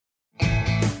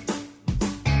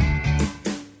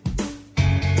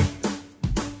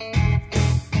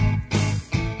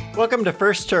Welcome to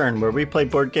First Turn, where we play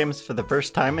board games for the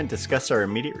first time and discuss our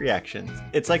immediate reactions.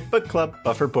 It's like book club,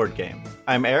 but for board games.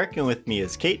 I'm Eric, and with me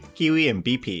is Kate, Kiwi, and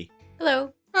BP.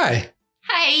 Hello. Hi.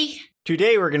 Hi.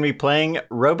 Today we're going to be playing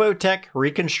Robotech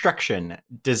Reconstruction,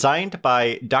 designed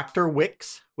by Dr.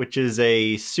 Wicks, which is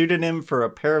a pseudonym for a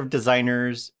pair of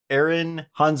designers, Aaron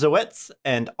Hanzowitz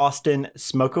and Austin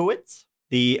Smokowitz.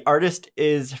 The artist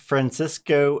is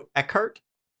Francisco Eckhart,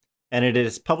 and it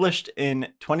is published in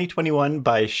 2021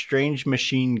 by Strange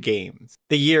Machine Games.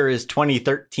 The year is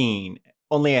 2013.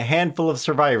 Only a handful of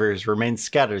survivors remain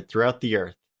scattered throughout the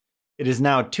Earth. It is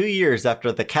now 2 years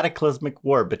after the cataclysmic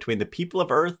war between the people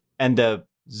of Earth and the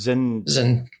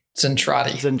Zentradi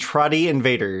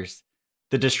invaders.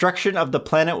 The destruction of the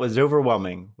planet was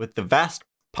overwhelming, with the vast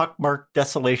pockmarked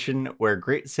desolation where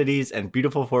great cities and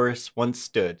beautiful forests once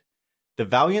stood. The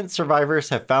valiant survivors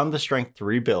have found the strength to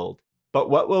rebuild. But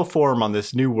what will form on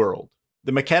this new world?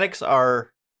 The mechanics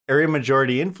are area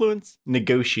majority influence,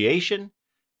 negotiation,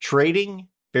 trading,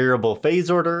 variable phase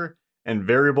order, and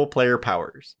variable player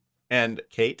powers. And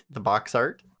Kate, the box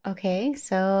art. Okay,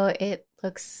 so it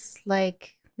looks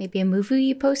like maybe a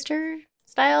movie poster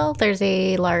style. There's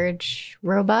a large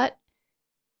robot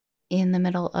in the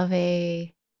middle of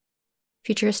a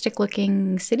futuristic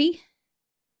looking city.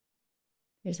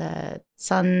 There's a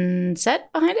sunset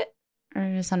behind it, or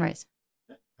a sunrise.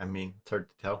 I mean, it's hard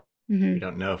to tell. Mm-hmm. We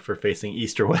don't know if we're facing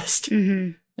east or west.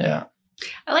 Mm-hmm. Yeah.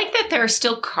 I like that there are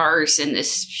still cars in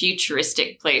this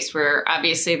futuristic place where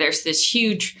obviously there's this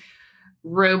huge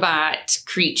robot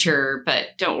creature, but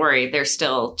don't worry, they're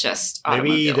still just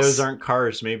automobiles. Maybe those aren't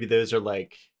cars. Maybe those are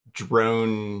like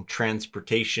drone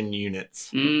transportation units.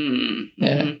 Mm-hmm.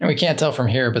 Yeah. And we can't tell from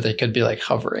here, but they could be like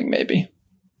hovering maybe.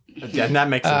 And that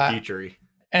makes it future-y.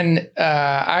 And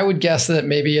I would guess that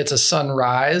maybe it's a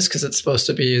sunrise because it's supposed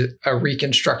to be a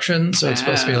reconstruction. So it's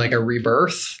supposed to be like a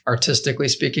rebirth. Artistically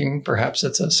speaking, perhaps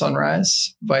it's a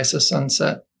sunrise, vice a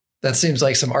sunset. That seems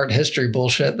like some art history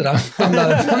bullshit that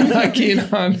I'm not keen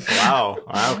on. Wow,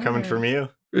 coming from you.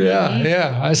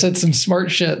 Yeah. I said some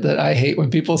smart shit that I hate when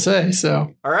people say.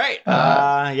 So, all right.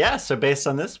 So based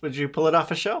on this, would you pull it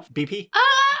off a shelf, BP?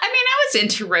 I was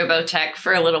into Robotech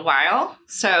for a little while.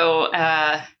 So,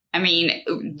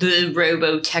 the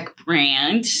Robotech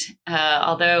brand,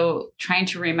 although trying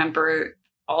to remember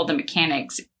all the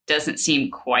mechanics doesn't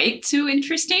seem quite too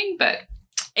interesting, but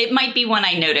it might be one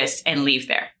I notice and leave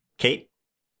there. Kate?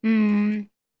 I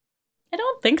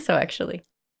don't think so, actually.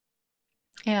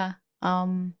 Yeah.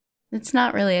 It's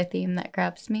not really a theme that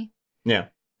grabs me. Yeah.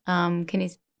 Can you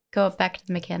go back to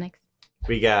the mechanics?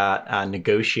 We got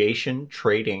negotiation,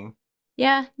 trading.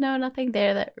 Yeah, no, nothing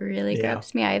there that really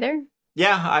grabs me either.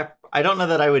 Yeah, I don't know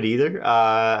that I would either.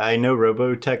 I know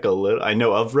Robotech a little. I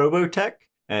know of Robotech,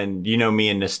 and you know me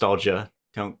and nostalgia.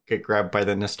 Don't get grabbed by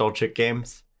the nostalgic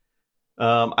games.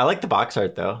 I like the box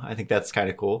art, though. I think that's kind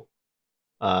of cool.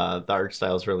 The art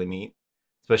style is really neat,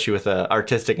 especially with an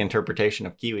artistic interpretation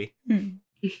of Kiwi. And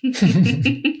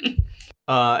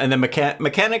then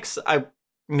mechanics,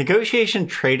 negotiation,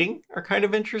 trading are kind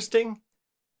of interesting.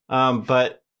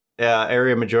 But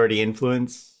area majority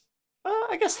influence,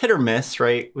 I guess hit or miss,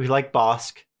 right? We like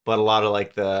Bosk, but a lot of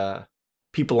like the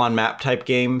people on map type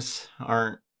games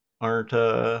aren't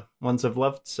ones I've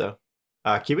loved. So,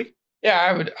 Kiwi?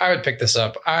 Yeah, I would pick this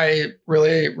up. I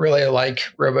really, really like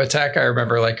Robotech. I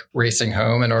remember like racing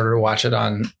home in order to watch it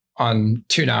on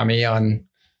Toonami on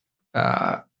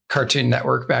Cartoon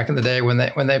Network back in the day when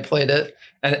they played it.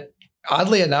 And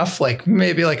oddly enough, like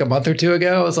maybe like a month or two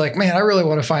ago, I was like, man, I really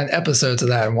want to find episodes of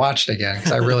that and watch it again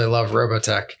because I really love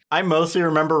Robotech. I mostly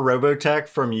remember Robotech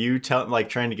from you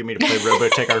trying to get me to play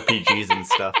Robotech RPGs and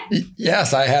stuff.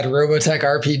 Yes, I had Robotech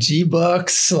RPG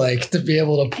books, like to be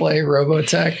able to play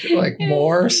Robotech like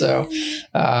more. So,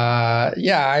 I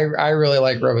really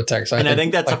like Robotech. So I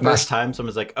think that's like the first time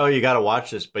someone's like, "Oh, you got to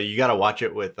watch this, but you got to watch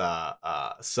it with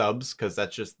subs because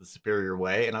that's just the superior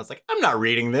way." And I was like, "I'm not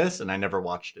reading this," and I never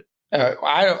watched it. I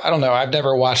don't know. I've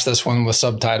never watched this one with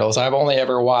subtitles. I've only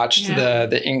ever watched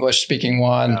the English speaking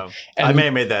one. Oh, and I may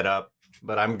have made that up,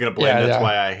 but I'm gonna blame that's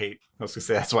why I hate. I was gonna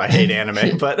say that's why I hate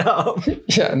anime, but although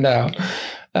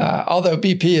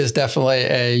BP is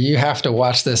definitely you have to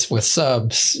watch this with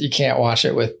subs. You can't watch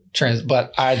it with trans.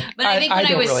 But I think when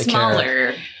I was really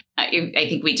smaller. I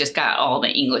think we just got all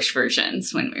the English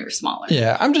versions when we were smaller.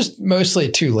 Yeah, I'm just mostly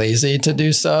too lazy to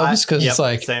do subs because it's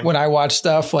like same. When I watch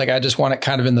stuff, like I just want it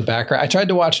kind of in the background. I tried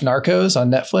to watch Narcos on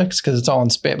Netflix because it's all in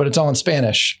but it's all in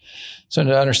Spanish. So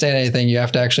to understand anything, you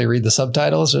have to actually read the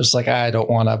subtitles. It's like, I don't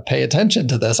want to pay attention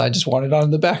to this. I just want it on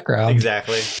in the background.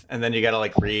 Exactly. And then you got to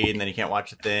like read and then you can't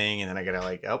watch a thing. And then I got to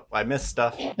like, oh, I missed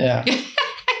stuff. Yeah.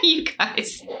 You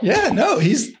guys. Yeah, no,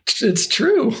 it's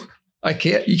true.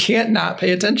 You can't not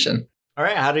pay attention. All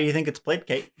right, how do you think it's played,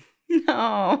 Kate?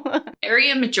 No.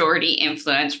 Area majority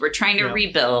influence. We're trying to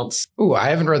rebuild. Ooh, I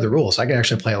haven't read the rules. I can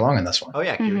actually play along in this one. Oh,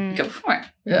 yeah, Kiwi. Mhm. Go for it.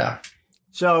 Yeah.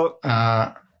 So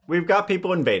we've got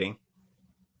people invading.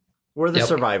 We're the Yep.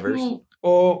 survivors.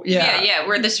 Oh, yeah. Yeah,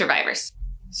 we're the survivors.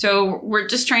 So we're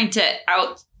just trying to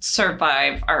out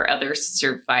survive our other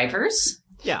survivors.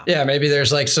 Yeah. Yeah, maybe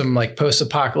there's like some like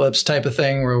post-apocalypse type of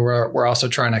thing where we're also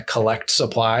trying to collect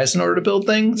supplies in order to build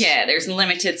things. Yeah, there's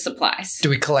limited supplies. Do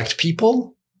we collect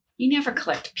people? You never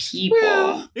collect people.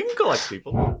 Well, you can collect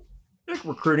people. Like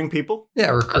recruiting people. Yeah,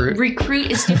 recruit.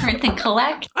 Recruit is different than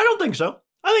collect. I don't think so.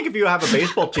 I think if you have a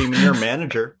baseball team and you're a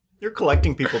manager, you're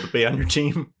collecting people to be on your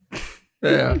team.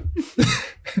 Yeah.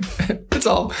 It's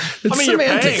You're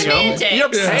semantics. paying them. Semantics. You're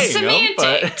paying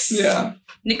Semantics. them, Yeah.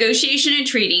 Negotiation and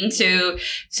trading. So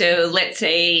let's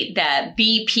say that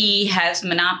BP has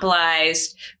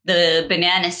monopolized the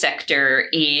banana sector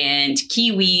and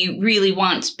Kiwi really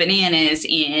wants bananas,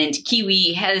 and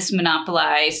Kiwi has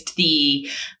monopolized the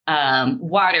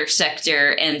water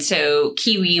sector. And so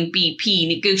Kiwi and BP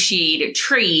negotiate a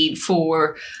trade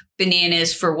for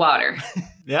bananas for water.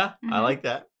 Yeah, I like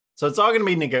that. So it's all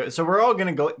going to be So we're all going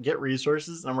to go get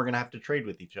resources, and we're going to have to trade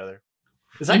with each other.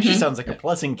 This actually sounds like a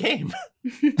pleasant game.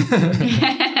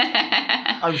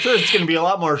 I'm sure it's going to be a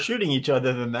lot more shooting each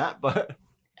other than that, but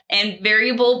And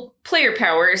variable player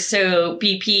power. So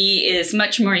BP is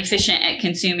much more efficient at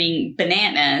consuming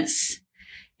bananas,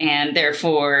 and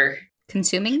therefore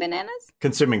Consuming bananas?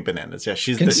 consuming bananas. Yeah,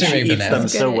 she Consuming eats bananas. them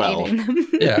so Good at well. eating them.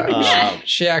 Yeah.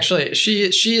 She actually she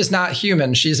is not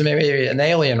human. She's maybe an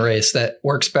alien race that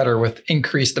works better with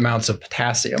increased amounts of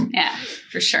potassium. yeah,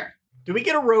 for sure. Do we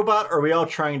get a robot, or are we all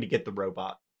trying to get the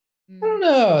robot? I don't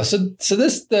know. So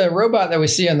the robot that we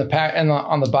see on the pack and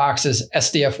on the box is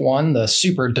SDF-1, the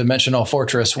Super Dimensional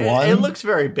Fortress 1. It looks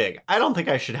very big. I don't think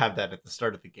I should have that at the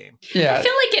start of the game. I Yeah.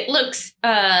 feel like it looks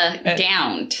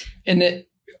downed.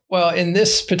 In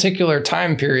this particular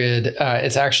time period,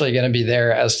 it's actually going to be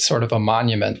there as sort of a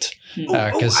monument.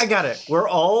 I got it. We're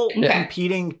all Okay.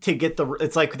 competing to get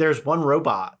it's like there's one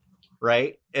robot,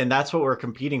 right? And that's what we're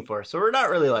competing for. So we're not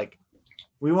really like,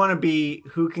 we want to be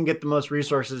who can get the most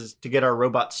resources to get our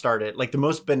robot started, like the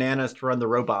most bananas to run the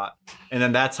robot. And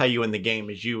then that's how you win the game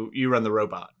is you run the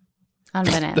robot. On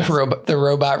bananas. The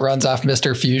robot runs off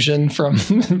Mr. Fusion from Back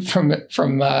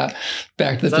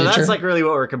to the So Future. that's like really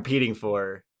what we're competing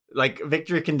for. Like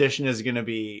victory condition is going to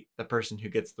be the person who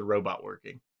gets the robot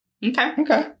working. Okay.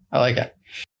 Okay. I like it.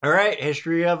 All right.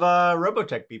 History of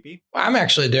Robotech, BP. I'm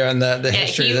actually doing the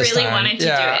history he this really time. wanted to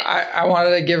do it. I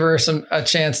wanted to give her a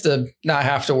chance to not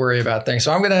have to worry about things.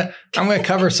 So I'm gonna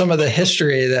cover some of the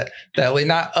history that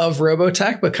not of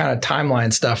Robotech, but kind of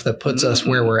timeline stuff that puts us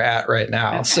where we're at right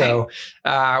now. Okay. So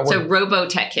So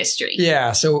Robotech history.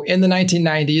 yeah. So in the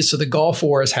 1990s, so the Gulf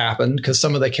War has happened because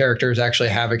some of the characters actually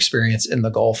have experience in the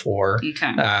Gulf War.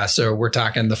 Okay. So we're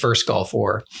talking the first Gulf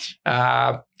War.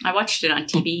 I watched it on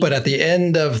TV. But at the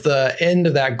end of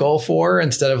that Gulf War,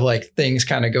 instead of like things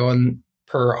kind of going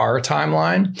per our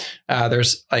timeline,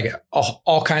 there's like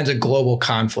all kinds of global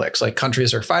conflicts. Like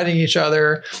countries are fighting each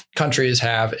other. Countries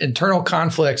have internal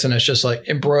conflicts, and it's just like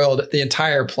embroiled. The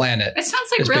entire planet it sounds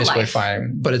like is real basically life.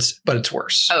 fine, but it's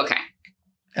worse. Okay.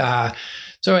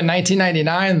 So in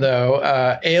 1999,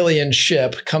 though, alien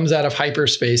ship comes out of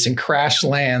hyperspace and crash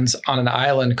lands on an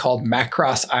island called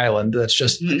Macross Island. That's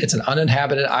it's an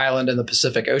uninhabited island in the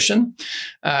Pacific Ocean.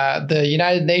 The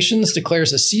United Nations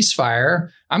declares a ceasefire.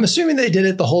 I'm assuming they did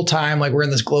it the whole time, like we're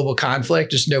in this global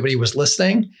conflict, just nobody was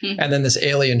listening. And then this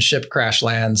alien ship crash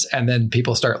lands, and then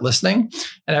people start listening,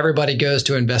 and everybody goes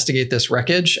to investigate this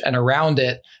wreckage. And around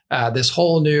it, this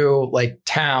whole new like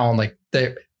town, like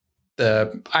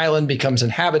the island becomes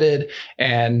inhabited,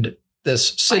 and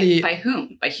this city By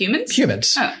whom? By humans?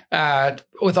 humans Oh.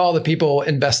 with all the people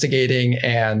investigating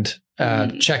and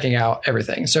checking out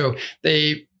everything. So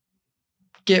they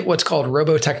get what's called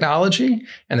robotechnology,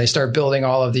 and they start building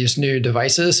all of these new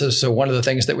devices. So one of the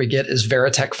things that we get is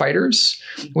Veritech fighters,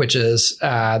 which is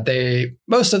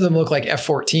most of them look like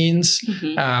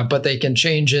F-14s, but they can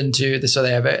change into so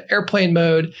they have an airplane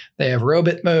mode, they have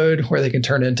robot mode where they can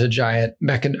turn into giant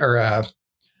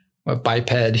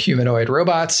biped humanoid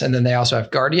robots, and then they also have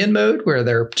Guardian mode where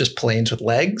they're just planes with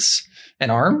legs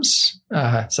and arms.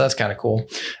 So that's kind of cool.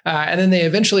 And then they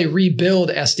eventually rebuild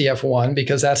SDF-1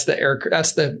 because that's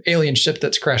the alien ship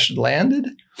that's crashed and landed.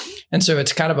 And so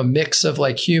it's kind of a mix of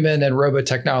like human and robot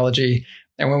technology.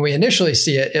 And when we initially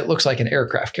see it, it looks like an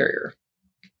aircraft carrier.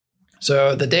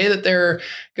 So the day that they're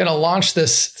going to launch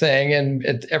this thing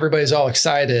and everybody's all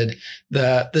excited,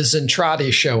 the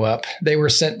Zentradi show up. They were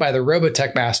sent by the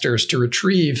Robotech Masters to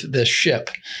retrieve this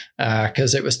ship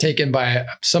because it was taken by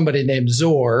somebody named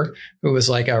Zor, who was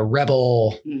like a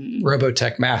rebel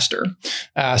Robotech Master.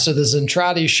 So the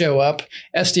Zentradi show up.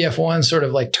 SDF-1 sort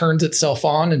of like turns itself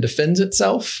on and defends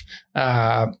itself.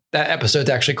 That episode's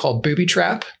actually called Booby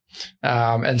Trap.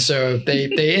 And so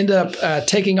they end up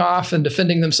taking off and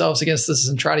defending themselves against this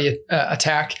Zentradi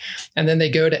attack. And then they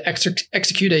go to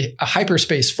execute a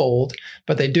hyperspace fold,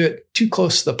 but they do it too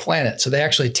close to the planet. So they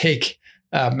actually take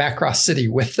Macross City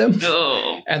with them.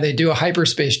 Oh. And they do a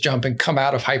hyperspace jump and come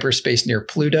out of hyperspace near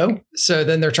Pluto. So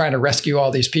then they're trying to rescue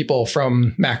all these people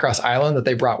from Macross Island that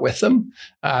they brought with them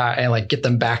and like get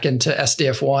them back into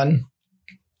SDF-1.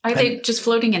 Are they just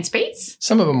floating in space?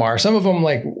 Some of them are. Some of them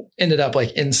like ended up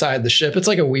like inside the ship. It's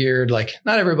like a weird, like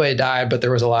not everybody died, but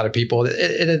there was a lot of people.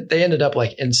 They ended up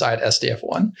like inside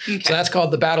SDF-1. Okay. So that's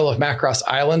called the Battle of Macross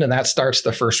Island, and that starts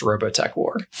the first Robotech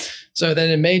War. So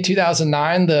then in May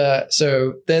 2009,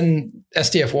 then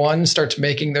SDF-1 starts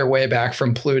making their way back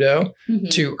from Pluto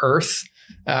to Earth.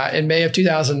 In May of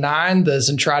 2009, the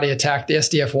Zentradi attacked the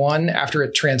SDF-1 after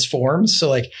it transforms. So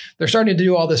like they're starting to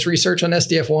do all this research on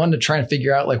SDF-1 to try and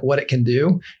figure out like what it can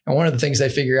do. And one of the things they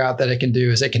figure out that it can do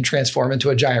is it can transform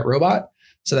into a giant robot.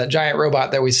 So that giant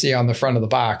robot that we see on the front of the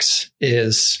box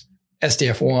is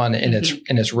SDF-1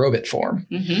 in its robot form.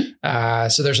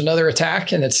 So there's another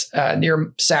attack, and it's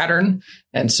near Saturn.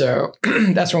 And so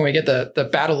that's when we get the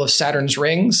Battle of Saturn's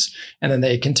Rings. And then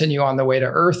they continue on the way to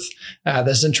Earth.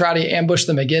 The Zentradi ambush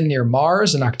them again near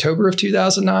Mars in October of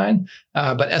 2009.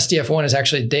 But SDF-1 is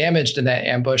actually damaged in that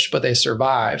ambush, but they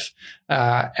survive.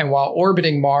 And while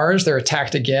orbiting Mars, they're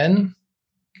attacked again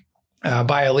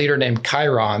by a leader named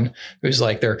Chiron, who's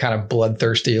like their kind of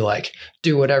bloodthirsty, like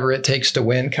do whatever it takes to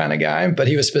win kind of guy. But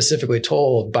he was specifically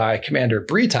told by Commander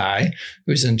Britai,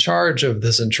 who's in charge of the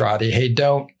Zentradi, hey,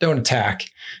 don't attack.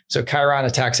 So Chiron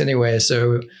attacks anyway.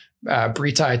 So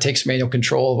Britai takes manual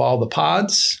control of all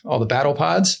the battle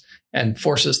pods, and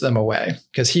forces them away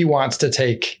because he wants to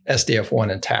take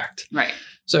SDF-1 intact. Right.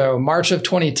 So March of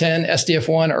 2010,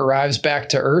 SDF-1 arrives back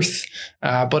to Earth.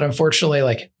 But unfortunately,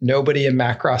 like nobody in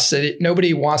Macross City,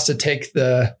 nobody wants to take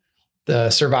the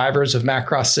survivors of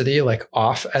Macross City like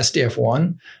off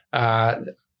SDF-1.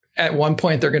 At one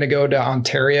point, they're going to go to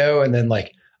Ontario, and then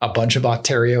like a bunch of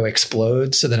Ontario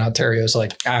explodes. So then Ontario's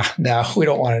like, no, we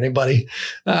don't want anybody.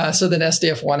 So then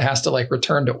SDF-1 has to like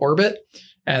return to orbit,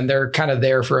 and they're kind of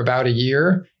there for about a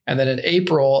year. And then in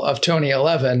April of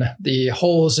 2011, the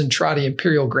whole Zentradi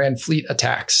Imperial Grand Fleet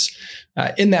attacks.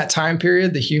 In that time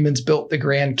period, the humans built the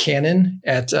Grand Cannon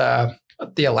at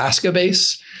the Alaska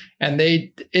base, and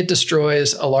it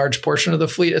destroys a large portion of the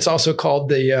fleet. It's also called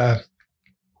the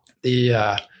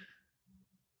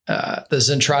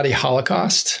Zentradi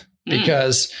Holocaust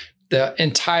because the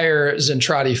entire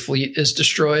Zentradi fleet is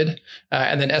destroyed,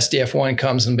 and then SDF-1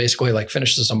 comes and basically like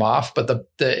finishes them off. But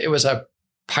it was a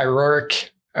Pyrrhic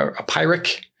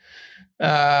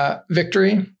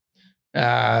victory.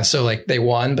 So like they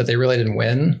won, but they really didn't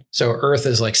win. So Earth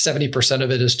is like 70%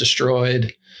 of it is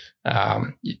destroyed,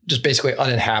 just basically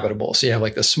uninhabitable. So you have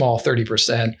like the small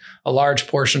 30%, a large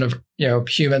portion of,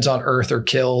 humans on Earth are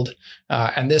killed.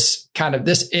 And this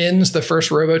ends the first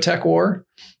Robotech War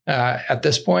at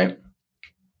this point.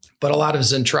 But a lot of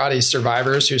Zentradi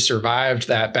survivors who survived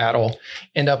that battle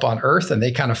end up on Earth, and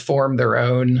they kind of form their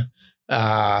own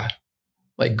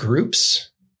like groups,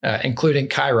 including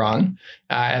Chiron.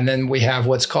 And then we have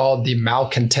what's called the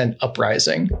Malcontent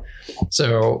Uprising.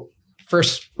 So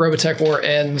first Robotech War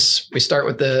ends. We start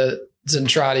with the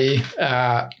Zentradi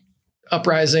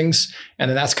uprisings, and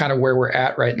then that's kind of where we're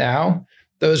at right now.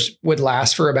 Those would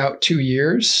last for about 2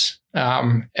 years,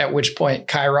 at which point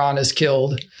Chiron is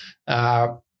killed,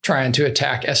 trying to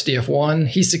attack SDF-1.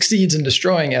 He succeeds in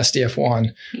destroying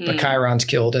SDF-1, but Chiron's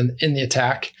killed in the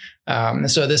attack.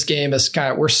 So this game is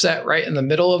we're set right in the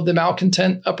middle of the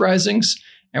Malcontent uprisings,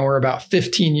 and we're about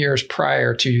 15 years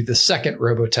prior to the second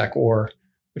Robotech War,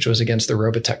 which was against the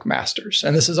Robotech Masters.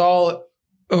 And this is all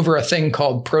over a thing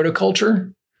called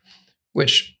protoculture,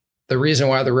 which the reason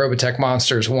why the Robotech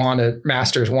Masters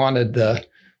wanted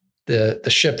the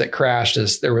ship that crashed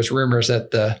is there was rumors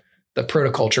that the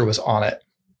protoculture was on it.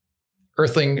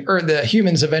 The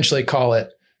humans eventually call it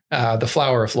the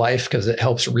flower of life because it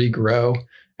helps regrow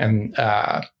and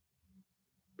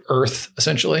Earth,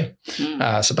 essentially.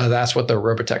 But that's what the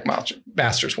Robotech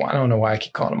Masters want. I don't know why I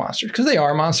keep calling them monsters, because they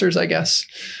are monsters, I guess,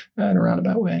 in a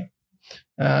roundabout way.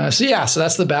 So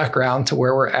that's the background to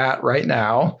where we're at right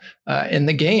now in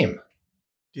the game.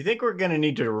 Do you think we're going to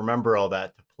need to remember all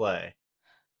that to play?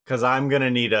 Because I'm gonna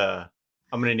need a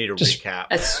recap.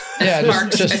 A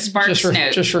Sparks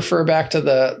note. Just refer back to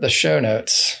the show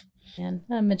notes. Man,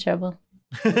 I'm in trouble.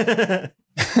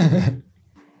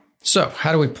 So,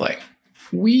 how do we play?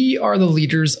 We are the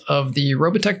leaders of the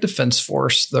Robotech Defense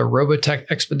Force, the Robotech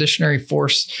Expeditionary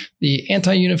Force, the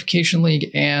Anti-Unification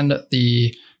League, and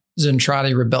the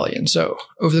Zentradi Rebellion. So,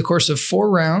 over the course of 4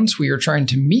 rounds, we are trying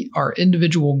to meet our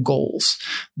individual goals.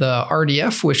 The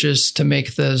RDF wishes to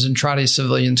make the Zentradi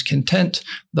civilians content.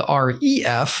 The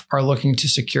REF are looking to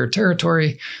secure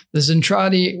territory. The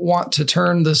Zentradi want to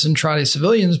turn the Zentradi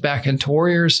civilians back into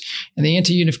warriors. And the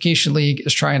Anti-Unification League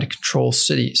is trying to control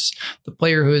cities. The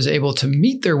player who is able to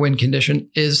meet their win condition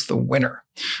is the winner.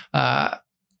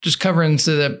 Just covering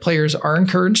so that players are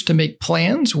encouraged to make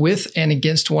plans with and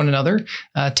against one another.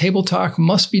 Table talk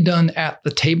must be done at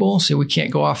the table, so we can't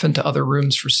go off into other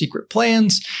rooms for secret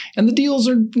plans. And the deals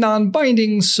are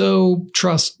non-binding, so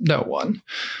trust no one.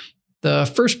 The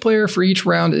first player for each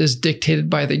round is dictated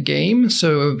by the game,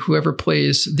 so whoever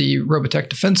plays the Robotech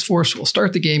Defense Force will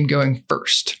start the game going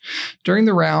first. During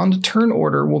the round, turn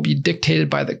order will be dictated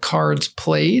by the cards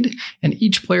played, and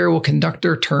each player will conduct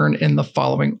their turn in the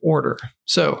following order.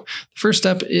 So, the first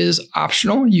step is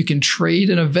optional. You can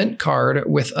trade an event card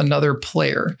with another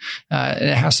player, and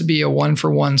it has to be a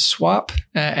 1-for-1 swap,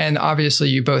 and obviously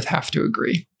you both have to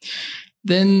agree.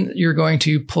 Then you're going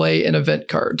to play an event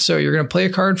card. So you're going to play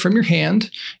a card from your hand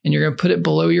and you're going to put it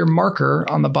below your marker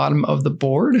on the bottom of the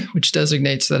board, which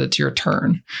designates that it's your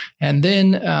turn. And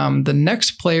then the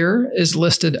next player is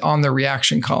listed on the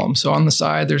reaction column. So on the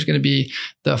side, there's going to be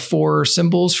the 4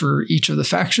 symbols for each of the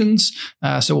factions.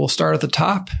 So we'll start at the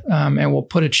top and we'll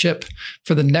put a chip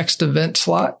for the next event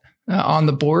slot on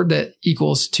the board that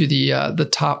equals to the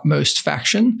topmost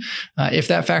faction. If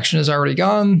that faction is already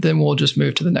gone, then we'll just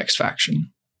move to the next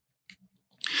faction.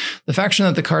 The faction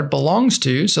that the card belongs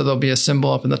to, so there'll be a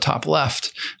symbol up in the top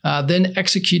left, then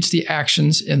executes the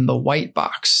actions in the white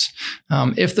box.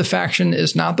 If the faction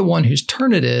is not the one whose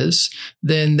turn it is,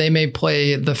 then they may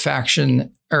play the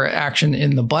faction or action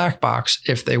in the black box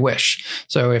if they wish.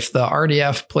 So if the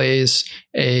RDF plays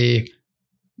a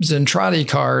Zentradi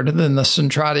card, then the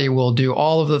Zentradi will do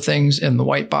all of the things in the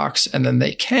white box, and then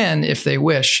they can, if they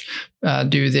wish,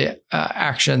 do the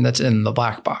action that's in the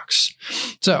black box.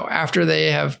 So after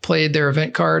they have played their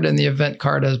event card and the event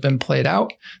card has been played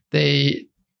out, the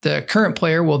current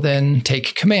player will then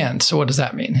take command. So what does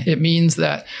that mean? It means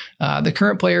that the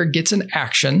current player gets an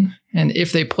action, and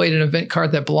if they played an event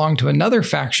card that belonged to another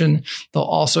faction, they'll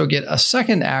also get a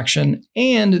second action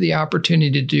and the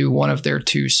opportunity to do one of their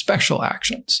 2 special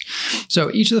actions. So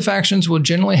each of the factions will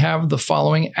generally have the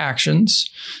following actions.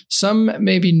 Some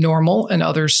may be normal and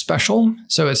others special.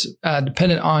 So it's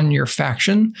dependent on your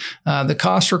faction. The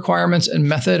cost requirements and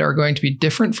method are going to be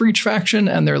different for each faction,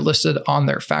 and they're listed on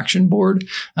their faction board.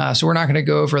 So we're not going to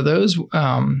go over those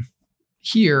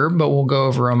here, but we'll go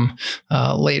over them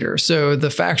later. So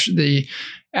the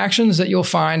actions that you'll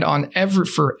find on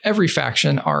for every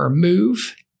faction are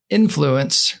move,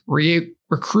 influence,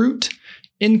 recruit,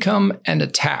 income, and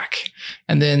attack.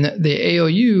 And then the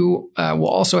AOU will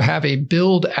also have a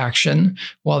build action,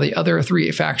 while the other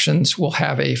 3 factions will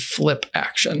have a flip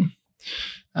action.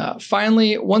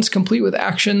 Finally, once complete with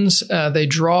actions, they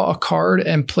draw a card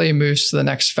and play moves to the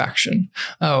next faction.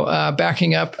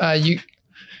 Backing up,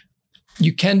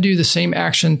 you can do the same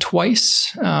action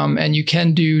twice, and you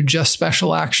can do just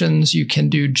special actions. You can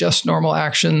do just normal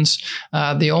actions.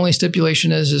 The only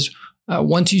stipulation is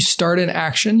once you start an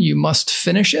action, you must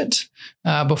finish it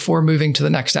before moving to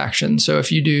the next action. So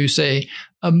if you do, say,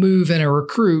 a move and a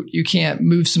recruit, you can't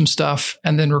move some stuff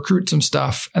and then recruit some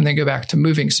stuff and then go back to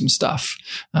moving some stuff.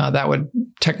 That would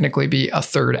technically be a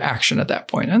third action at that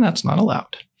point, and that's not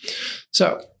allowed.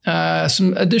 So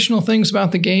some additional things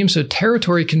about the game. So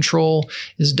territory control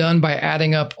is done by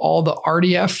adding up all the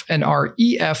RDF and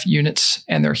REF units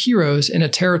and their heroes in a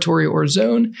territory or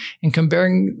zone and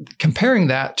comparing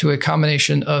that to a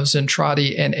combination of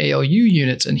Zentradi and ALU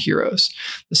units and heroes.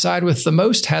 The side with the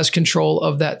most has control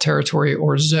of that territory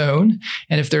or zone.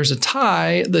 And if there's a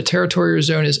tie, the territory or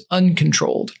zone is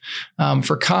uncontrolled.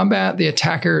 For combat, the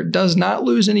attacker does not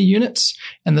lose any units,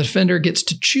 and the defender gets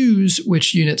to choose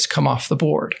which units come off the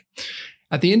board.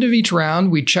 At the end of each round,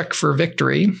 we check for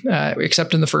victory,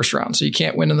 except in the first round. So you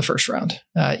can't win in the first round.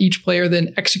 Each player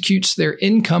then executes their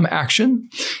income action.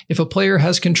 If a player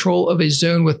has control of a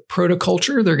zone with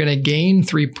protoculture, they're going to gain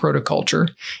 3 protoculture.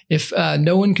 If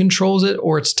no one controls it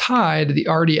or it's tied, the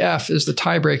RDF is the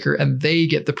tiebreaker and they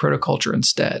get the protoculture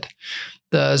instead.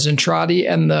 The Zentradi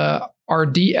and the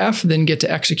RDF then get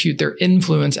to execute their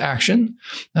influence action.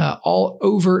 All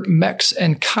overt mechs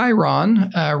and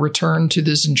Chiron return to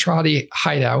the Zentradi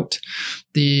hideout.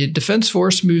 The Defense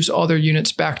Force moves all their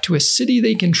units back to a city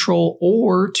they control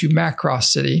or to Macross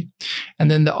City.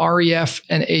 And then the REF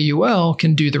and AUL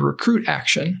can do the recruit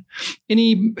action.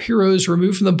 Any heroes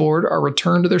removed from the board are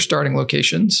returned to their starting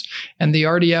locations, and the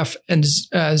RDF and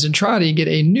Zentradi get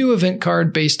a new event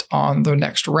card based on the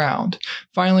next round.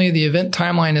 Finally, the event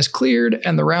timeline is cleared,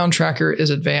 and the round tracker is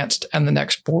advanced, and the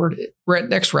next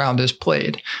round is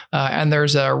played. And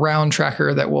there's a round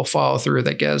tracker that will follow through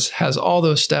that has all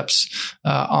those steps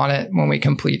on it when we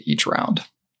complete each round.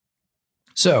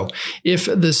 So if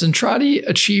the Zentradi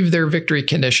achieve their victory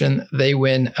condition, they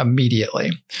win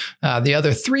immediately. The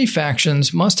other three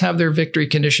factions must have their victory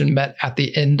condition met at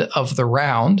the end of the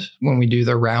round when we do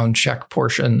the round check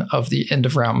portion of the end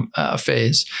of round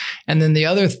phase. And then the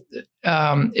other,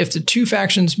 if the two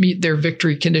factions meet their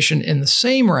victory condition in the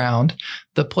same round,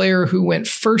 the player who went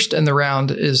first in the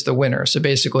round is the winner. So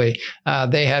basically,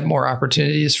 they had more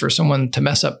opportunities for someone to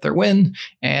mess up their win.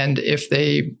 And if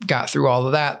they got through all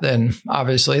of that, then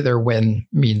obviously their win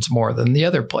means more than the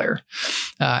other player.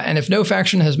 And if no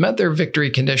faction has met their victory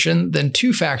condition, then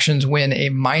two factions win a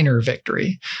minor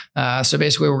victory. So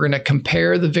basically, we're going to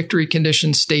compare the victory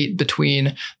condition state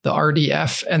between the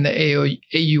RDF and the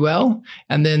AUL,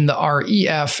 and then the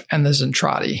REF and the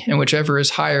Zentradi. And whichever is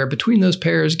higher between those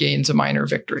pairs gains a minor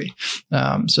victory.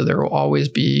 So there will always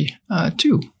be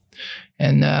two.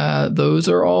 And those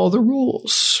are all the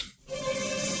rules.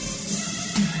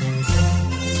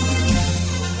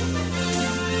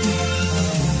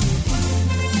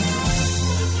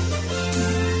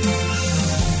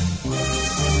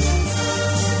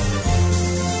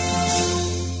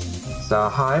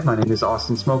 Hi, my name is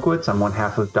Austin Smokowitz. I'm one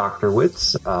half of Dr.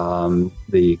 Witz.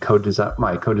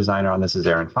 My co-designer on this is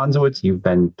Aaron Hanzowitz. You've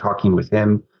been talking with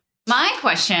him. My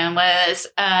question was,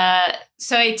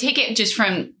 so I take it just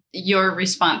from your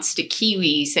response to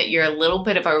Kiwis that you're a little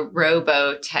bit of a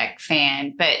Robotech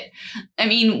fan, but I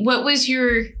mean, what was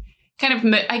your kind of,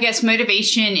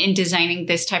 motivation in designing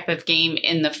this type of game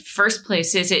in the first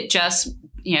place? Is it just,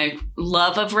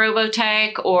 love of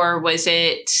Robotech, or was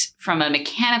it from a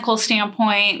mechanical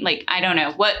standpoint? Like, I don't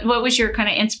know. What was your kind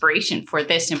of inspiration for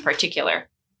this in particular?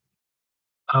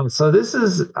 So this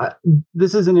is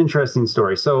an interesting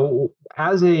story. So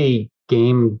as a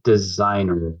game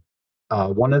designer,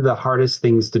 one of the hardest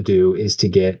things to do is to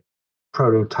get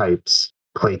prototypes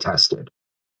play tested,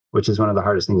 which is one of the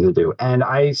hardest things to do. And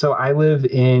I live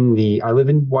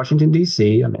in Washington,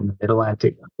 D.C. I'm in the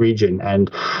Mid-Atlantic region,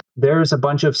 and there's a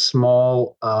bunch of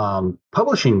small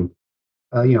publishing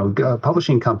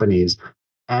companies,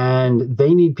 and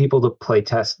they need people to play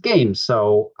test games.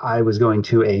 So I was going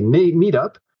to a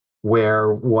meetup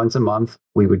where once a month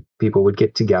people would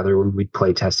get together and we'd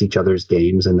play test each other's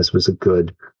games, and this was a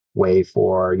good way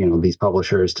for these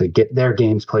publishers to get their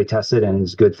games play tested, and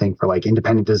it's a good thing for like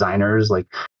independent designers like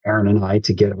Aaron and I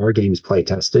to get our games play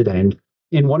tested. And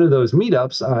in one of those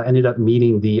meetups, ended up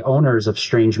meeting the owners of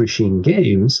Strange Machine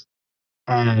Games,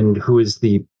 and who is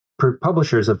the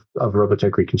publishers of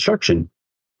Robotech Reconstruction.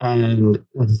 And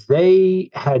they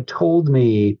had told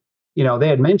me, they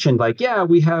had mentioned like, yeah,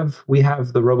 we have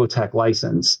the Robotech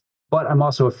license, but I'm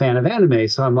also a fan of anime.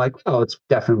 So I'm like, well, it's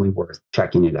definitely worth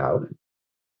checking it out.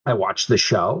 I watched the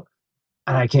show,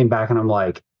 and I came back and I'm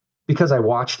like, because I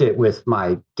watched it with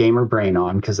my gamer brain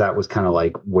on, because that was kind of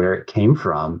like where it came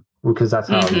from, because that's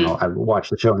how, I watched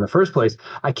the show in the first place.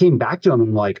 I came back to him and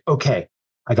I'm like, okay,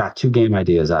 I got two game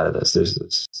ideas out of this.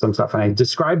 There's some stuff. And I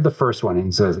described the first one, and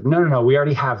he says, no, we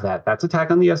already have that. That's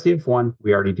Attack on the SDF-1.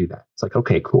 We already do that. It's like,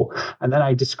 okay, cool. And then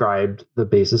I described the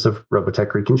basis of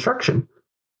Robotech Reconstruction.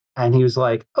 And he was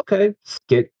like, okay,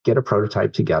 get a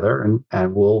prototype together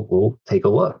and we'll take a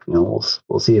look.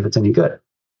 We'll see if it's any good.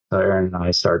 So Aaron and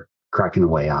I start cracking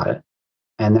away at it.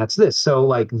 And that's this. So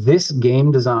like this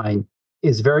game design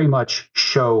is very much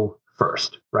show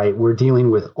first, right? We're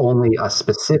dealing with only a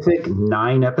specific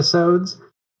 9 episodes,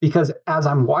 because as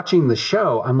I'm watching the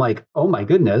show, I'm like, oh my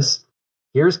goodness,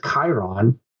 here's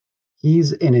Chiron.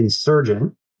 He's an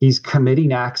insurgent. He's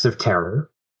committing acts of terror.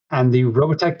 And the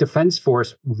Robotech Defense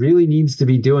Force really needs to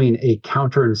be doing a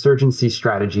counterinsurgency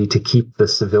strategy to keep the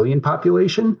civilian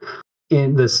population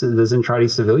the Zentradi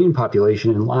civilian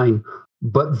population in line,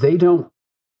 but they don't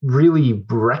really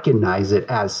recognize it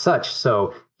as such.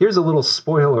 So here's a little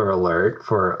spoiler alert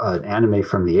for an anime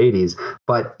from the 80s,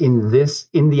 but in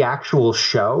the actual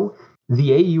show,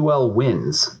 the AUL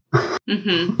wins.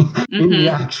 In the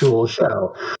actual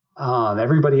show.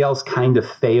 Everybody else kind of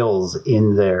fails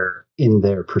in their in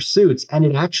their pursuits. And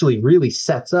it actually really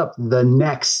sets up the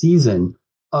next season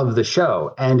of the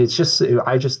show. And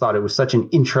I just thought it was such an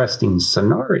interesting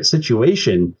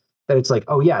situation that it's like,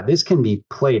 oh yeah, this can be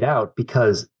played out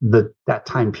because that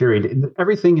time period,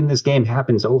 everything in this game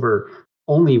happens over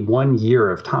only 1 year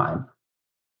of time.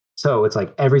 So it's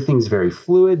like everything's very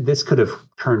fluid. This could have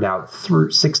turned out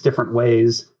through 6 different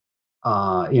ways.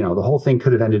 The whole thing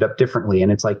could have ended up differently.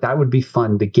 And it's like, that would be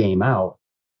fun to game out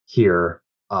here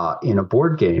in a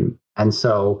board game. And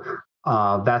so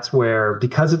that's where,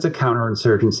 because it's a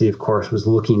counterinsurgency, of course, was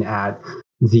looking at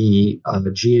the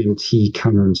GMT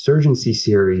counterinsurgency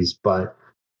series, but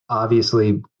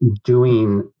obviously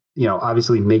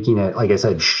making it, like I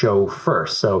said, show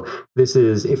first. So this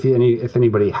is, if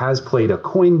anybody has played a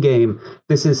coin game,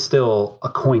 this is still a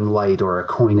coin light or a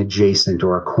coin adjacent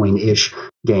or a coin-ish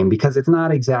game, because it's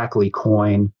not exactly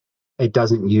coin. It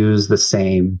doesn't use the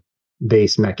same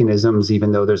base mechanisms,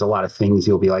 even though there's a lot of things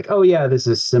you'll be like, oh yeah, this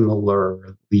is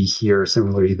similarly here,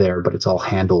 similarly there, but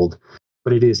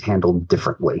it is handled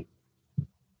differently.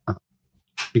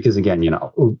 Because again,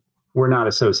 we're not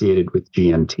associated with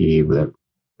GMT.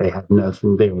 They had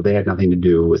nothing. They had nothing to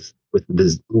do with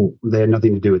this. They had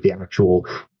nothing to do with the actual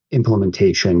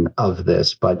implementation of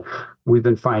this. But we've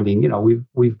been finding,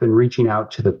 we've been reaching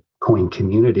out to the coin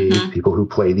community, people who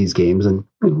play these games, and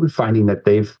we're finding that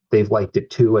they've liked it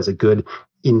too as a good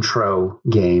intro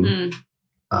game.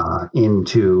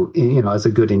 As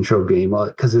a good intro game,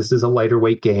 because this is a lighter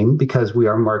weight game, because we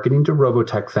are marketing to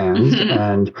Robotech fans,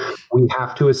 and we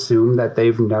have to assume that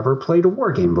they've never played a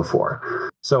war game before.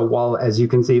 So while, as you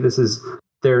can see,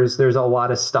 there's a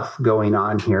lot of stuff going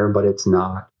on here, but it's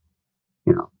not,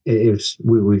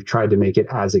 we've tried to make it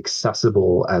as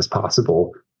accessible as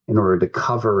possible in order to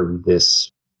cover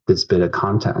this bit of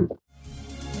content.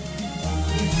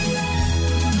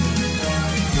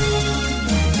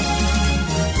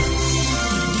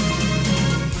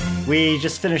 We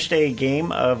just finished a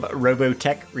game of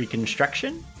Robotech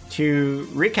Reconstruction. To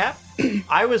recap,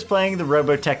 I was playing the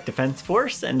Robotech Defense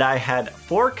Force, and I had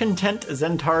 4 content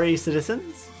Zentari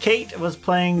citizens. Kate was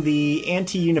playing the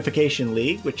Anti-Unification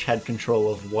League, which had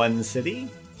control of 1 city.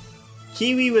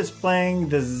 Kiwi was playing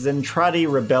the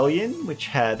Zentradi Rebellion, which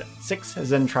had 6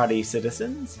 Zentradi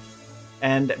citizens.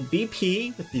 And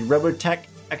BP, with the Robotech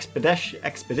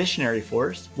Expeditionary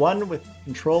Force, won with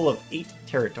control of 8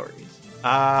 territories.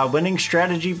 Winning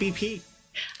strategy, BP.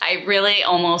 I really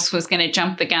almost was going to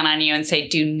jump the gun on you and say,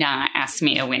 do not ask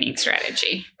me a winning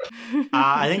strategy.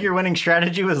 I think your winning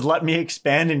strategy was let me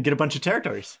expand and get a bunch of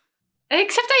territories.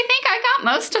 Except I think I got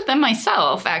most of them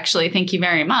myself, actually. Thank you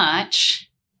very much.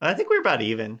 I think we're about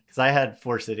even, because I had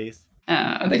 4 cities. Okay.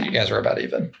 I think you guys were about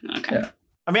even. Okay. Yeah.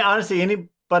 I mean, honestly,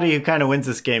 anybody who kind of wins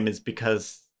this game is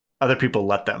because other people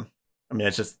let them. I mean,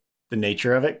 it's just the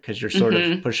nature of it, because you're sort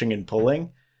of pushing and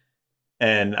pulling.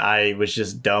 And I was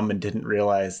just dumb and didn't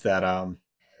realize that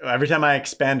every time I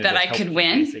expanded, that I could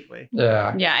win. Basically,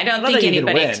 yeah. I don't think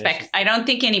anybody I don't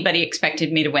think anybody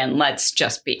expected me to win. Let's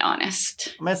just be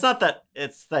honest. I mean, it's not that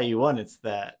you won. It's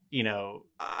that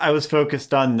I was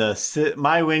focused on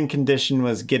my win condition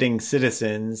was getting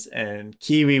citizens, and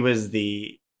Kiwi was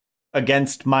the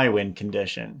against my win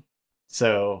condition.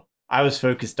 So I was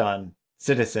focused on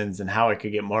citizens and how I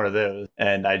could get more of those,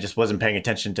 and I just wasn't paying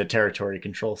attention to territory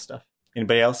control stuff.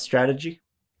 Anybody else strategy?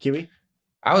 Kiwi?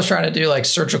 I was trying to do like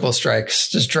surgical strikes,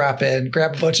 just drop in,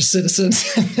 grab a bunch of citizens,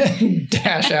 and then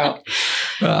dash out.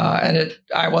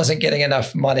 I wasn't getting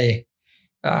enough money.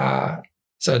 So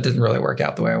it didn't really work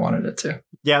out the way I wanted it to.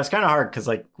 Yeah, it was kind of hard because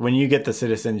when you get the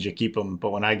citizens, you keep them. But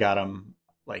when I got them,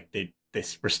 they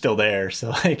were still there.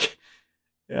 So I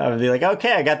would be like,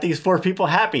 okay, I got these 4 people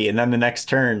happy. And then the next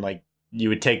turn, you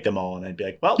would take them all. And I'd be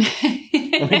like, well,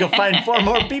 let me go find 4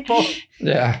 more people.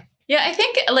 Yeah. Yeah, I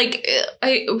think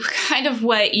kind of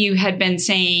what you had been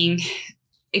saying,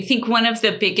 I think one of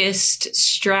the biggest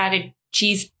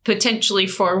strategies potentially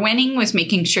for winning was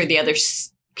making sure the other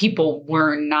people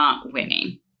were not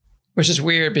winning. Which is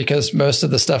weird because most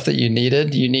of the stuff that you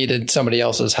needed somebody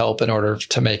else's help in order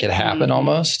to make it happen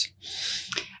almost.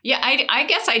 Yeah, I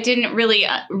guess I didn't really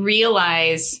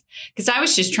realize, because I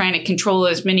was just trying to control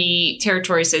as many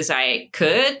territories as I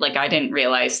could. I didn't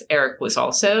realize Eric was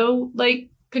also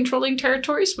controlling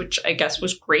territories, which I guess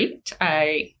was great.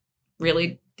 I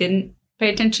really didn't pay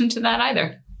attention to that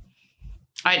either.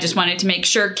 I just wanted to make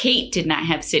sure Kate did not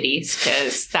have cities,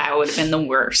 because that would have been the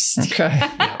worst. Okay.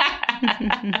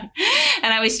 And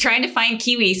I was trying to find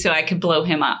Kiwi so I could blow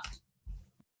him up.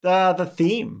 The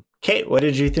theme. Kate, what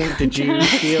did you think? Did you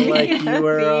feel like you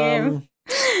were...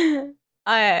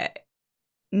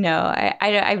 No, I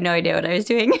have no idea what I was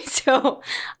doing. So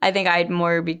I think I'd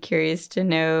more be curious to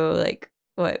know like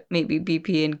what maybe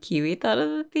BP and Kiwi thought of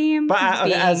the theme. But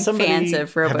being as somebody, fans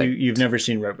of you've never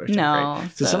seen Robotech, No, right?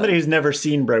 So somebody who's never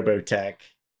seen Robotech,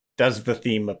 does the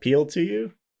theme appeal to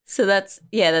you? So that's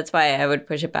why I would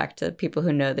push it back to people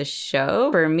who know the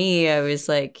show. For me, I was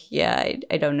like, I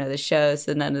don't know the show,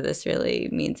 so none of this really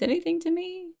means anything to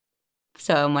me.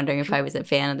 So I'm wondering if I was a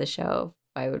fan of the show,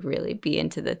 I would really be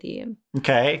into the theme.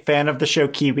 Okay, fan of the show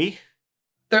Kiwi?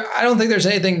 I don't think there's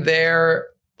anything there,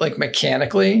 like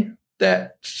mechanically,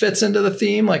 that fits into the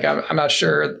theme. Like, I'm not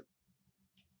sure.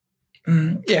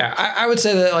 Yeah, I would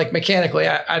say that, like, mechanically,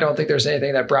 I don't think there's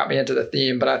anything that brought me into the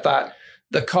theme, but I thought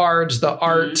the cards, the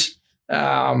art,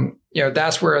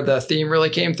 that's where the theme really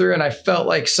came through. And I felt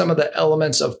like some of the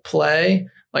elements of play,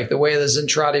 like the way the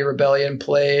Zentradi Rebellion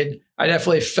played, I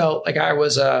definitely felt like I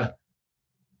was I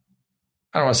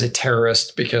don't want to say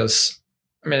terrorist because,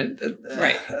 I mean,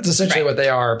 that's essentially what they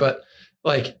are. But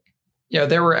like,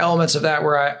 there were elements of that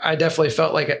where I definitely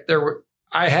felt like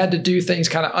I had to do things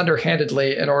kind of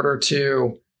underhandedly in order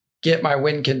to get my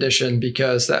win condition,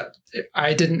 because that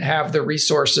I didn't have the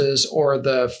resources or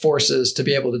the forces to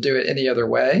be able to do it any other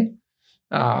way.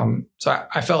 So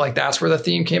I felt like that's where the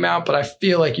theme came out, but I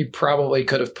feel like you probably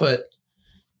could have put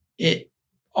it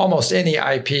almost any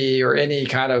IP or any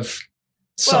kind of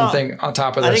something on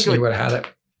top of this, and you would have had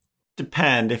it.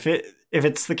 Depend if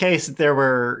it's the case that there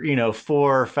were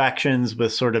 4 factions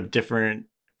with sort of different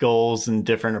goals and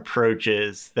different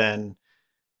approaches, then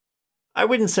I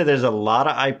wouldn't say there's a lot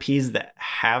of IPs that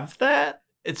have that.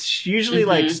 It's usually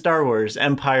like Star Wars,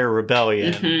 Empire,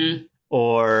 Rebellion,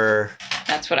 or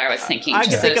that's what I was thinking. I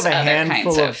can think of a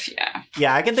handful of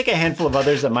I can think of a handful of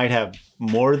others that might have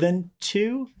more than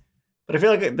 2. But I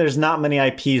feel like there's not many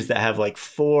IPs that have like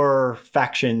 4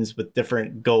 factions with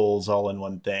different goals all in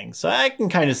one thing. So I can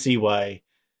kind of see why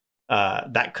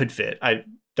that could fit. I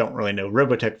don't really know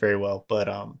Robotech very well, but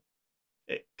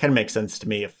it kind of makes sense to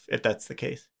me if that's the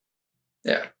case.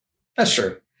 Yeah, that's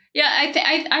true. Yeah,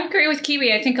 I agree with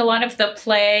Kiwi. I think a lot of the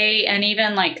play and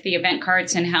even like the event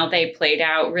cards and how they played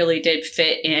out really did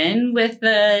fit in with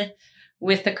the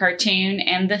cartoon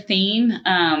and the theme.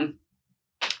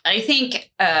 I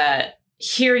think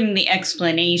hearing the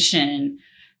explanation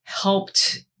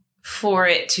helped for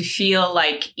it to feel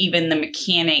like even the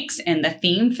mechanics and the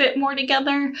theme fit more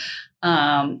together.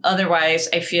 Otherwise,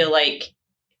 I feel like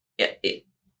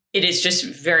it is just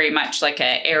very much like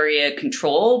an area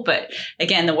control. But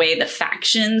again, the way the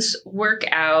factions work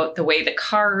out, the way the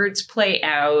cards play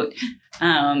out,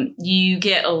 you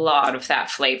get a lot of that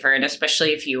flavor. And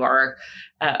especially if you are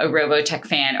a Robotech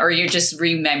fan, or you're just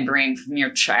remembering from your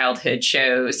childhood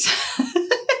shows.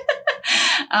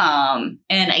 And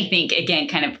I think, again,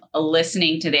 kind of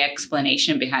listening to the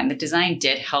explanation behind the design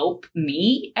did help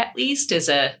me, at least as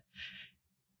a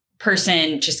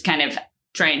person just kind of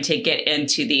trying to get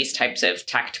into these types of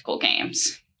tactical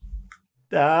games.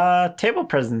 Table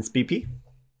presence, BP.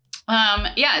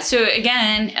 So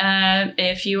again,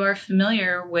 if you are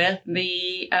familiar with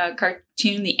the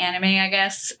cartoon, the anime, I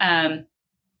guess,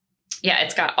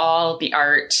 it's got all the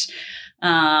art.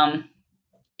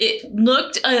 It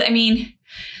looked,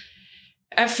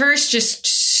 at first just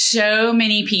so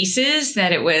many pieces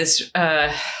that it was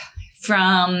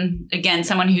from, again,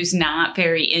 someone who's not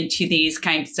very into these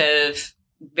kinds of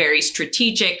very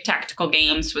strategic tactical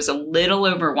games, was a little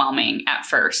overwhelming at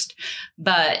first.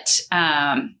 But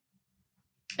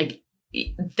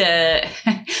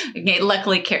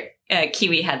luckily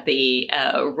Kiwi had the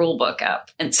rule book up.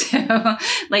 And so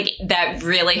that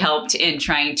really helped in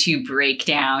trying to break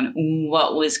down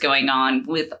what was going on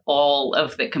with all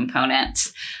of the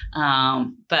components.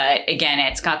 But again,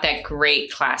 it's got that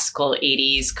great classical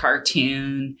 80s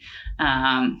cartoon,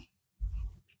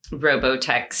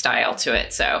 Robotech style to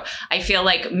it. So I feel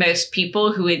like most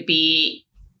people who would be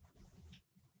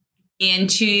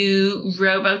into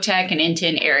Robotech and into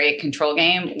an area control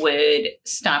game would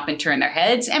stop and turn their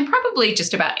heads, and probably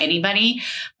just about anybody.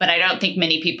 But I don't think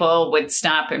many people would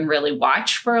stop and really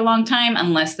watch for a long time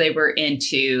unless they were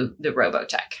into the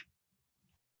Robotech.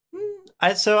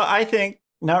 So I think,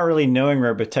 not really knowing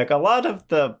Robotech, a lot of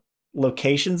the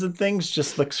locations and things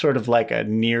just look sort of like a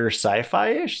near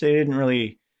sci-fi-ish. They didn't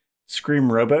really scream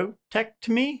Robotech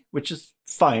to me, which is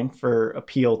fine for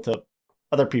appeal to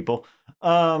other people.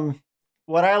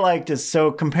 What I liked is,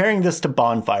 so comparing this to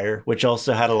Bonfire, which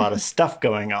also had a lot of stuff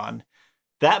going on,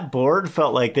 that board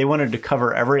felt like they wanted to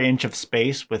cover every inch of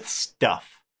space with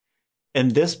stuff.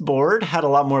 And this board had a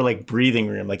lot more like breathing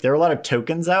room. Like there were a lot of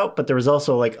tokens out, but there was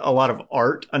also like a lot of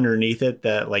art underneath it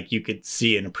that like you could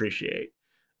see and appreciate.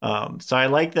 So I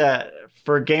like that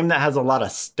for a game that has a lot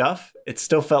of stuff, it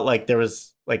still felt like there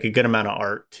was like a good amount of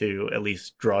art to at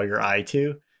least draw your eye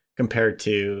to compared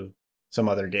to some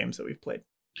other games that we've played.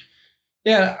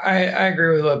 Yeah, I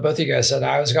agree with what both of you guys said.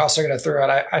 I was also going to throw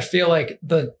out, I feel like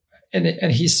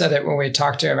and he said it when we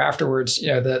talked to him afterwards,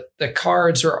 the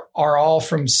cards are all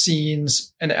from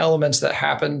scenes and elements that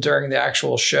happened during the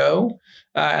actual show.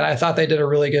 And I thought they did a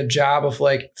really good job of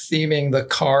like theming the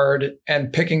card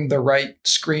and picking the right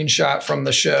screenshot from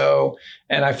the show.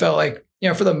 And I felt like,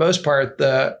 for the most part,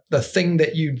 the thing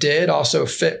that you did also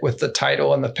fit with the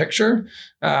title and the picture.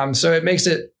 So it makes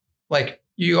it like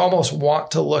you almost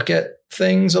want to look at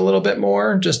things a little bit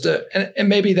more and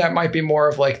maybe that might be more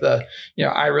of like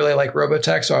I really like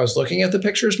Robotech. So I was looking at the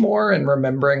pictures more and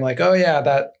remembering like, oh yeah,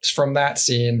 that's from that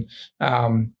scene.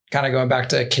 Kind of going back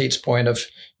to Kate's point of,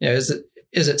 is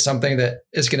it something that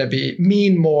is going to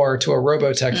mean more to a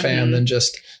Robotech fan than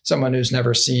just someone who's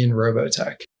never seen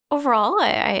Robotech? Overall,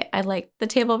 I liked the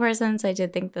table presence. I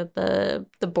did think that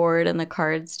the board and the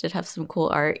cards did have some cool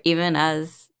art, even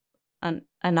as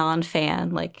a non-fan.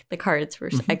 Like the cards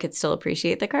were, I could still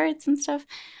appreciate the cards and stuff.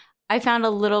 I found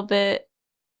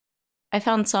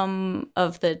some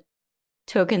of the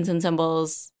tokens and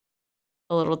symbols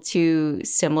a little too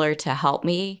similar to help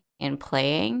me in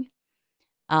playing.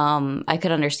 I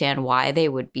could understand why they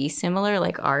would be similar.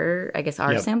 Like our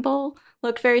symbol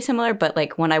looked very similar, but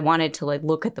like when I wanted to like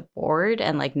look at the board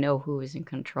and like know who was in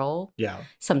control,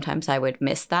 sometimes I would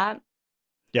miss that.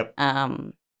 Yep.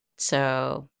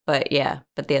 But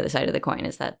the other side of the coin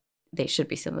is that they should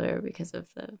be similar because of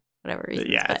the whatever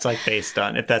reason. Yeah, it's like based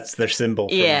on if that's their symbol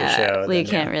from the show. You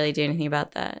can't really do anything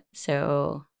about that.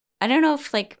 So I don't know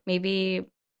if like maybe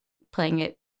playing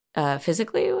it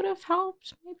physically would have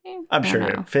helped. Maybe I'm sure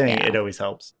it always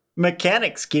helps.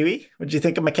 Mechanics, Kiwi. What did you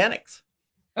think of mechanics?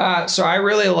 So I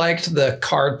really liked the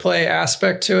card play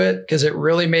aspect to it because it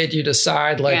really made you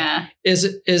decide like,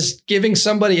 is giving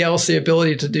somebody else the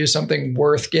ability to do something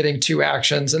worth getting 2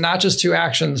 actions, and not just 2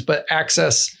 actions, but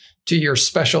access to your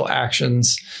special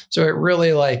actions. So it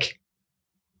really like,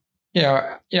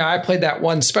 I played that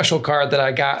one special card that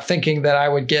I got thinking that I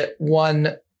would get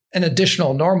an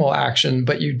additional normal action,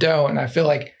 but you don't. And I feel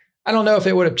like, I don't know if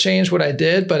it would have changed what I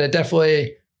did, but it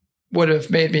definitely would have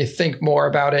made me think more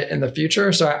about it in the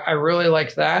future. So I really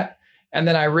liked that. And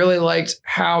then I really liked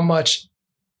how much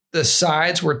the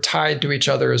sides were tied to each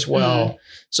other as well.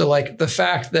 So like the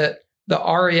fact that the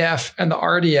REF and the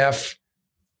RDF,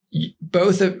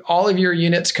 all of your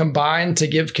units combine to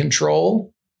give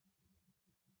control,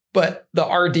 but the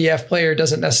RDF player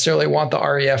doesn't necessarily want the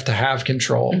REF to have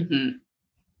control.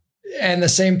 And the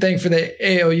same thing for the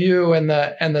AOU and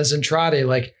the Zentradi.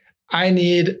 Like I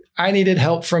needed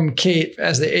help from Kate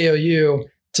as the AOU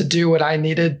to do what I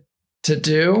needed to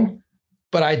do,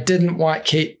 but I didn't want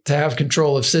Kate to have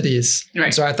control of cities.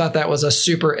 Right. So I thought that was a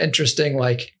super interesting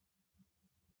like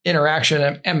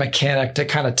interaction and mechanic to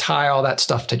kind of tie all that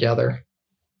stuff together.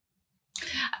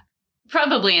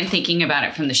 Probably in thinking about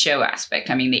it from the show aspect.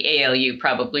 I mean, the ALU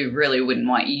probably really wouldn't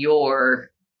want your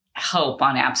help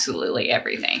on absolutely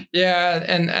everything. Yeah.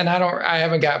 And I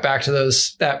haven't got back to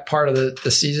that part of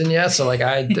the season yet. So like,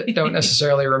 I don't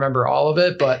necessarily remember all of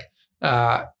it, but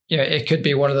it could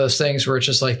be one of those things where it's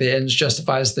just like the ends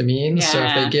justifies the means. So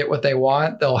if they get what they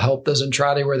want, they'll help the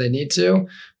Zentradi where they need to,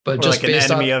 but or just like an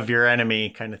enemy of your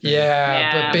enemy kind of thing.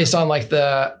 But based on like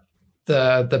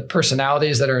the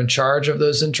personalities that are in charge of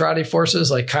those Zentradi forces,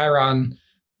 like Chiron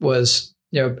was,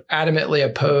 adamantly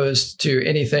opposed to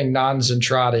anything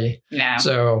non-Zentradi. Yeah.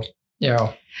 So,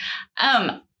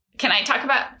 Can I talk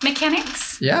about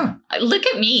mechanics? Yeah. Look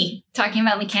at me talking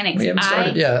about mechanics. We haven't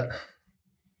started yet.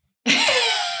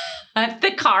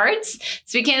 The cards.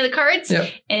 Speaking of the cards,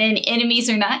 and enemies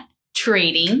are not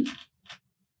trading.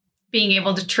 Being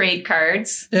able to trade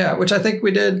cards. Yeah, which I think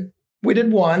we did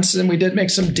once, and we did make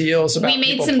some deals about. We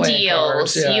made some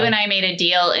deals. You and I made a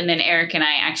deal, and then Eric and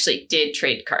I actually did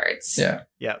trade cards. Yeah.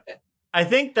 I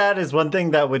think that is one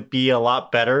thing that would be a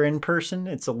lot better in person.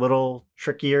 It's a little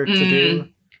trickier to do,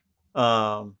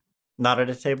 not at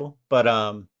a table. But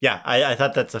I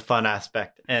thought that's a fun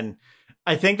aspect, and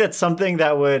I think that's something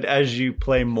that would, as you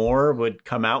play more, would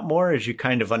come out more as you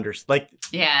kind of understand. Like,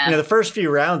 the first few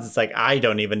rounds, it's like I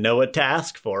don't even know what to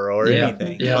ask for or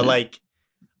anything. Yeah. But like.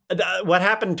 What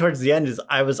happened towards the end is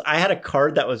I had a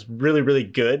card that was really, really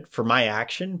good for my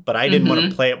action, but I didn't want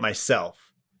to play it myself.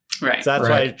 Right. So that's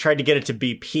why I tried to get it to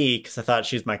BP because I thought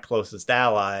she's my closest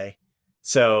ally.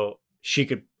 So she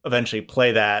could eventually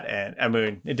play that. And I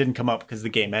mean, it didn't come up because the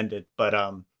game ended. But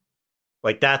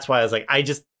like that's why I was like,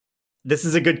 this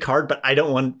is a good card, but I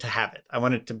don't want to have it. I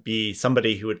want it to be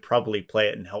somebody who would probably play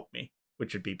it and help me,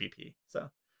 which would be BP. So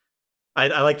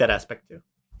I like that aspect too.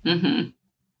 Mm-hmm.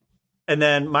 And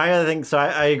then my other thing, so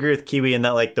I agree with Kiwi in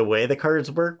that like the way the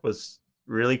cards work was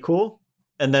really cool.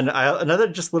 And then another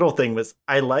just little thing was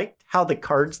I liked how the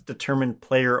cards determined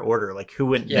player order, like who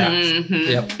went next. Mm-hmm.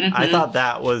 Yep. Mm-hmm. I thought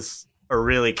that was a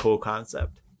really cool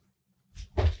concept.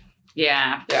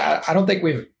 Yeah. Yeah, I don't think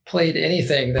we've played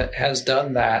anything that has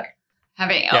done that.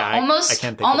 Having Yeah, I almost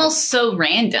can't think of almost so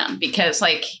random because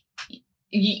like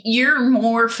you're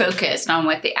more focused on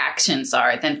what the actions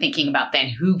are than thinking about then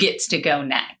who gets to go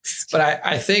next. But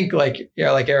I think like, you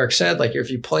know, like Eric said, like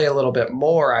if you play a little bit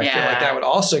more, I feel like that would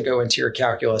also go into your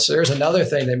calculus. So there's another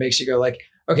thing that makes you go like,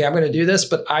 okay, I'm going to do this,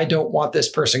 but I don't want this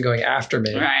person going after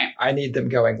me. Right. I need them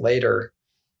going later.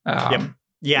 Yep.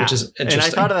 Yeah. Which is interesting. And I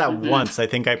thought of that Mhm. once. I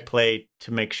think I played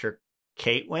to make sure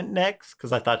Kate went next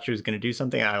because I thought she was going to do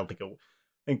something. I don't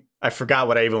think I forgot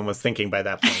what I even was thinking by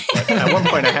that point. But at one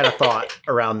point I had a thought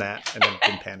around that and then it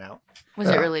didn't pan out. Was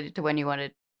it related to when you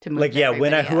wanted to move? Like, yeah,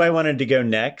 when everybody who I out? wanted to go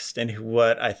next and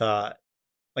what I thought,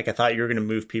 like I thought you were going to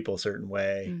move people a certain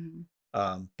way.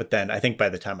 Mhm. But then I think by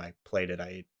the time I played it,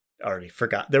 I already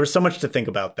forgot. There was so much to think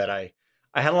about that I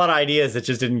had a lot of ideas that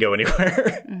just didn't go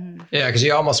anywhere. Mhm. Yeah, because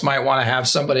you almost might want to have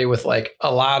somebody with like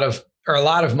a lot of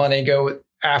money go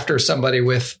after somebody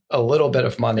with a little bit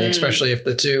of money, Mm. especially if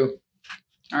the two.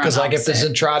 Or Because like if the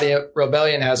opposite. Zentradi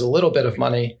Rebellion has a little bit of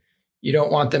money, you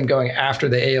don't want them going after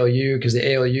the ALU because the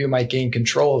ALU might gain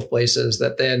control of places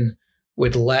that then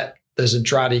would let the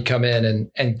Zentradi come in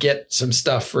and get some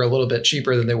stuff for a little bit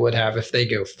cheaper than they would have if they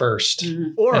go first.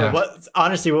 Mhm. Or Yeah.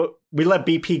 honestly, we let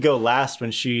BP go last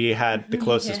when she had the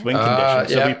closest Yeah. win condition.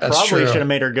 So yeah, we that's probably true. should have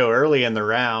made her go early in the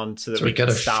round so that So we we could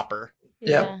could've- stop her.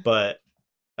 Yep. Yeah. But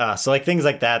so like things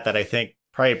like that I think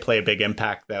probably play a big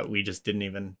impact that we just didn't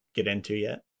even get into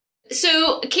yet.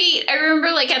 So, Kate, I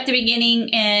remember like at the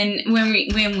beginning and when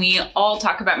we all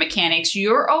talk about mechanics,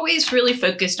 you're always really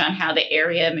focused on how the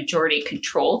area majority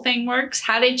control thing works.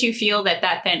 How did you feel that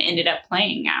then ended up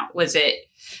playing out? Was it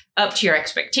up to your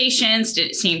expectations? Did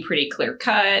it seem pretty clear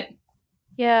cut?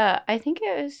 Yeah, I think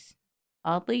it was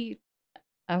oddly,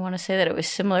 I want to say that it was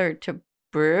similar to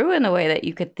Brew in the way that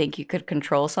you could think you could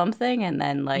control something and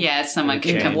then like Yeah, someone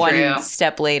can change. come one through.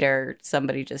 step later,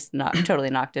 somebody just totally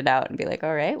knocked it out and be like,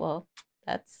 all right, well,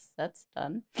 that's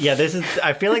done. Yeah,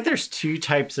 I feel like there's two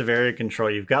types of area control.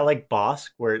 You've got like Bosk,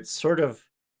 where it's sort of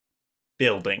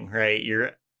building, right?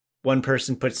 One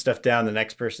person puts stuff down, the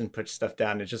next person puts stuff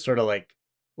down. It's just sort of like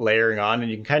layering on, and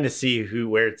you can kind of see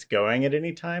where it's going at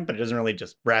any time, but it doesn't really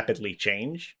just rapidly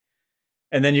change.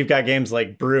 And then you've got games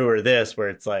like Brew or this, where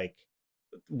it's like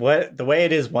the way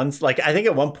it is once, like I think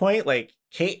at one point, like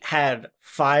Kate had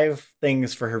 5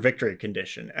 things for her victory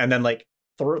condition, and then like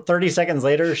 30 seconds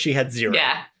later, she had 0.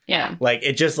 Yeah. Like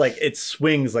it just like it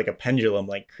swings like a pendulum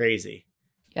like crazy.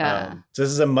 Yeah. So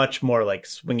this is a much more like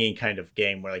swinging kind of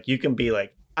game where like you can be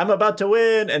like, I'm about to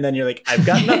win, and then you're like, I've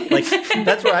got nothing. Like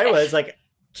that's where I was. Like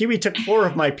Kiwi took 4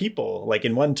 of my people like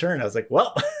in one turn. I was like,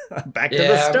 well, back to the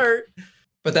Yeah. start.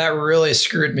 But that really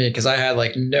screwed me because I had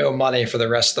like no money for the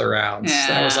rest of the rounds. Yeah.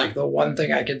 That was like the one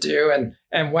thing I could do.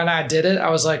 And when I did it, I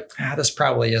was like, this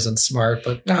probably isn't smart,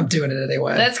 but I'm doing it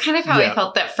anyway. That's kind of how Yeah. I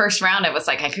felt that first round. I was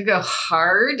like, I could go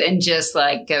hard and just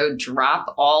like go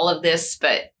drop all of this,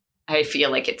 but I feel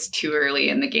like it's too early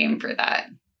in the game for that.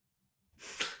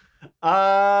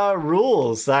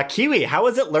 Rules. Kiwi, how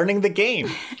was it learning the game?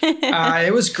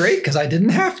 It was great because I didn't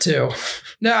have to.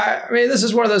 No, I mean, this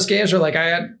is one of those games where like I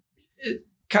had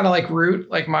kind of like Root.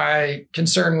 Like my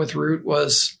concern with Root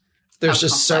was there's How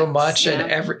just so complex, much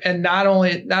yeah. and not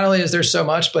only is there so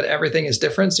much, but everything is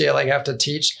different. So you like have to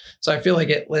teach. So I feel like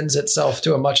it lends itself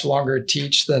to a much longer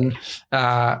teach than,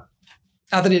 not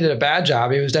that he did a bad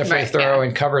job. He was definitely Right, thorough yeah.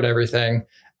 and covered everything.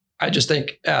 I just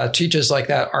think teaches like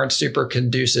that aren't super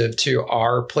conducive to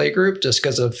our play group just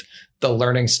because of the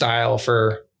learning style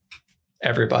for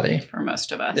everybody. For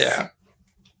most of us. Yeah.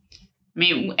 I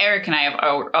mean, Eric and I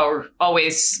are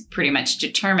always pretty much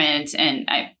determined, and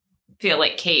I feel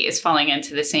like Kate is falling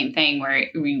into the same thing where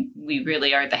we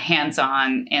really are the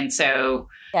hands-on, and so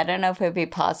I don't know if it would be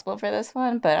possible for this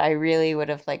one, but I really would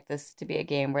have liked this to be a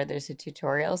game where there's a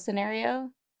tutorial scenario.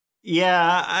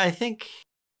 Yeah, I think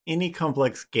any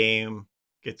complex game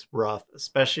gets rough,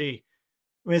 especially.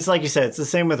 I mean, it's like you said, it's the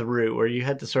same with Root, where you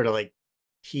had to sort of like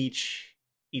teach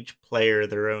each player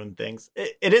their own things.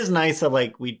 It is nice that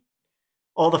like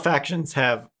all the factions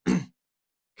have kind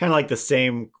of like the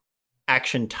same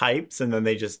action types, and then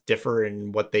they just differ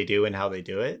in what they do and how they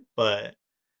do it. But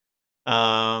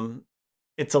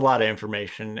it's a lot of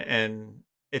information, and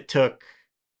it took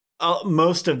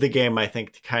most of the game, I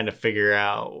think, to kind of figure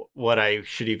out what I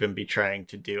should even be trying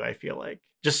to do. I feel like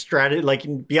just strategy,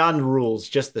 like beyond rules,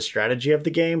 just the strategy of the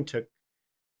game took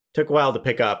a while to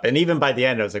pick up. And even by the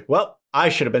end, I was like, well, I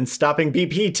should have been stopping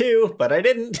BP too, but I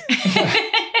didn't.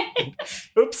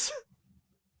 Oops.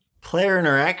 Player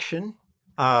interaction.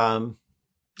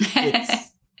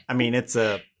 It's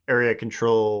a area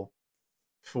control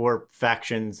for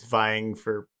factions vying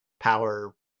for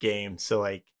power game. So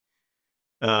like,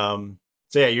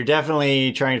 you're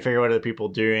definitely trying to figure out what other people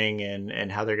are doing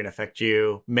and how they're going to affect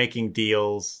you, making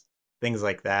deals, things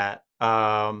like that.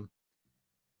 And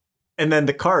then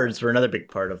the cards were another big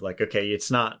part of like, okay,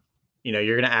 it's not,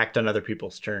 you're going to act on other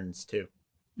people's turns too.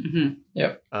 Mm-hmm.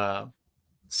 Yep.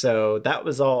 So that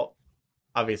was all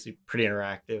obviously pretty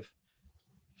interactive.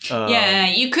 Yeah,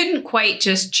 you couldn't quite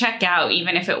just check out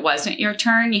even if it wasn't your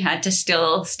turn. You had to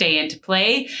still stay into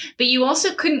play, but you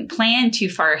also couldn't plan too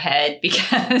far ahead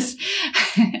because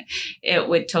it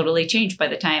would totally change by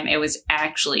the time it was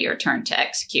actually your turn to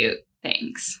execute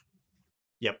things.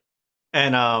 Yep.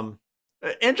 And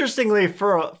interestingly,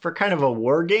 for kind of a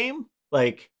war game,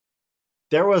 like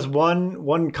there was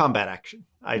one combat action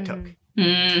I took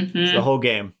the whole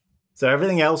game. So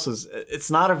everything else it's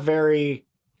not a very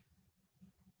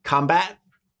combat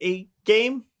a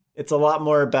game. It's a lot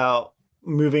more about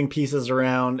moving pieces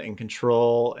around and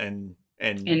control and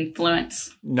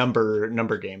influence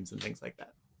number games and things like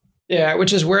that. Yeah,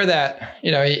 which is where that,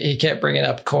 he kept bringing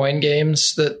up coin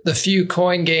games. The few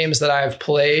coin games that I've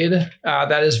played,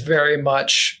 that is very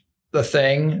much the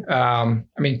thing.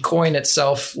 Coin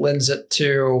itself lends it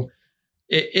to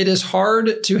it is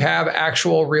hard to have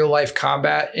actual real life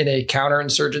combat in a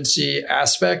counterinsurgency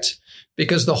aspect,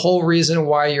 because the whole reason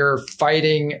why you're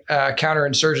fighting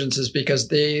counterinsurgents is because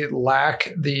they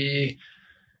lack the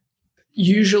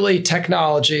usually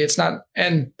technology. It's not,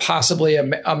 and possibly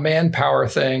a manpower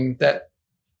thing that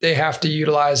they have to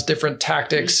utilize different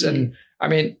tactics. And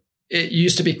it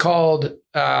used to be called,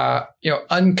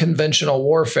 unconventional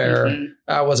warfare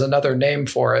was another name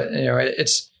for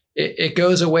it. It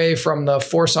goes away from the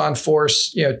force on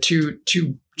force, two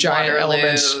giant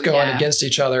elements going against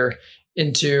each other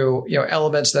into,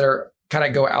 elements that are kind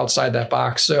of go outside that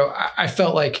box. So I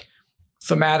felt like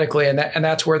thematically, and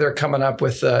that's where they're coming up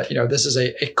with, this is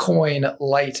a coin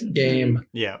light game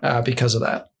because of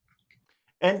that.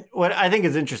 And what I think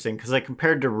is interesting, because like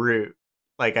compared to Root,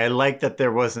 like I like that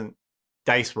there wasn't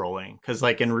dice rolling, because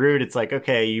like in Root, it's like,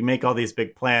 okay, you make all these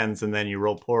big plans and then you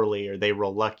roll poorly or they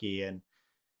roll lucky. And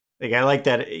like, I like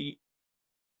that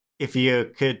if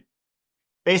you could,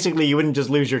 basically you wouldn't just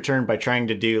lose your turn by trying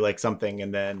to do like something.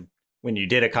 And then when you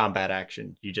did a combat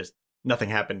action, nothing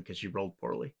happened because you rolled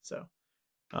poorly. So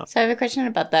I have a question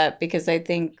about that, because I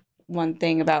think one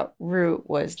thing about Root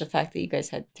was the fact that you guys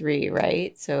had 3,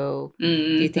 right? So do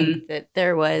you think that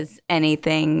there was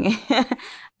anything,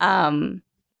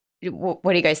 what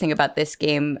do you guys think about this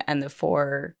game and the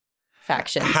 4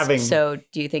 factions? So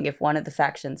do you think if one of the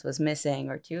factions was missing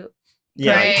or 2?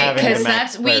 Yeah, right,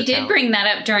 because we did bring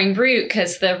that up during Root,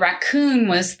 because the raccoon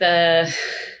was the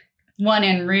one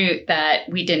in Root that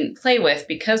we didn't play with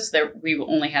because we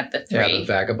only had the 3. Yeah, the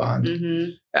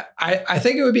vagabond. I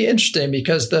think it would be interesting,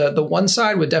 because the one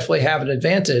side would definitely have an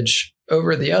advantage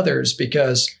over the others,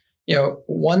 because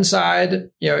one side,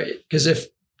 because if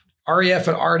REF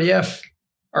and RDF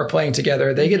are playing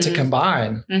together, they get to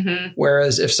combine.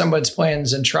 Whereas if someone's playing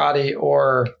Zentradi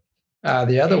or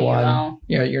the other one,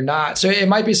 you're not. So it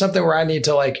might be something where I need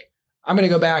to I'm going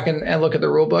to go back and look at the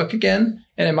rule book again.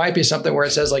 And it might be something where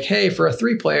it says like, hey, for a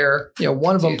 3-player,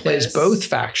 one of them plays both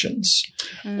factions,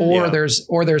 or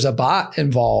there's a bot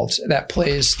involved that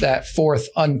plays that 4th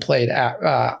unplayed.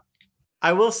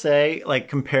 I will say, like,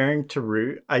 comparing to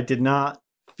Root, I did not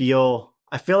feel,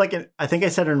 I feel like, I think I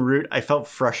said in Root, I felt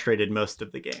frustrated most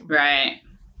of the game. Right.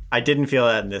 I didn't feel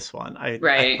that in this one.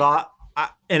 I thought,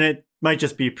 and it might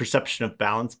just be perception of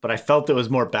balance, but I felt it was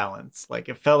more balanced. Like,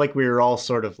 it felt like we were all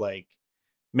sort of like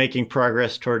making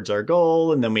progress towards our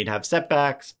goal, and then we'd have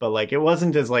setbacks, but like, it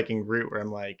wasn't as like in Root where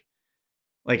I'm like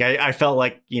I felt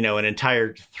like, an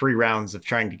entire 3 rounds of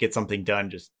trying to get something done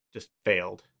just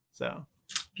failed. So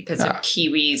because of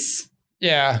Kiwis.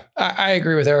 Yeah, I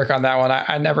agree with Eric on that one.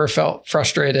 I never felt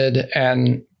frustrated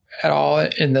at all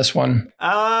in this one.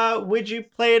 Would you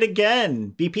play it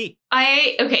again, BP?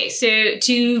 Okay, so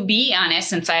to be honest,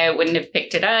 since I wouldn't have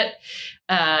picked it up,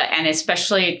 and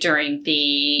especially during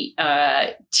the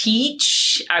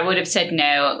teach, I would have said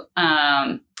no.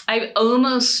 I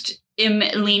almost am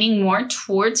leaning more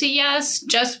towards a yes,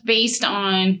 just based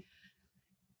on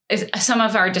some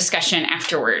of our discussion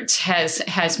afterwards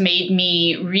has made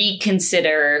me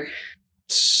reconsider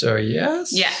So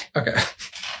yes. Yeah. Okay.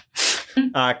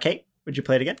 Kate, would you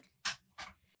play it again?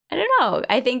 I don't know.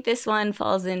 I think this one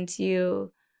falls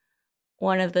into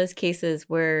one of those cases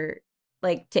where,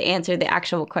 like, to answer the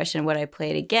actual question, would I play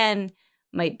it again,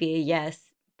 might be a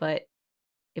yes. But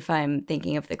if I'm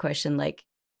thinking of the question, like,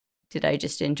 did I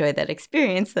just enjoy that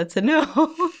experience? That's a no.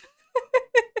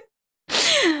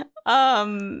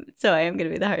 So I am going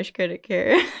to be the harsh critic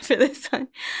here for this one.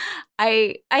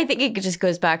 I think it just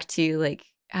goes back to, like,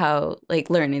 how, like,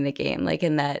 learning the game, like,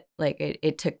 in that, like,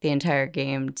 it took the entire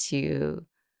game to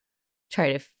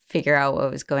try to figure out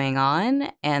what was going on.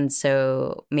 And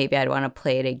so maybe I'd want to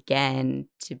play it again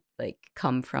to, like,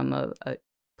 come from a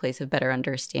place of better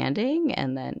understanding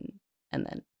and then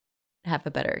have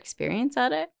a better experience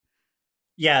at it.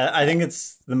 Yeah, I think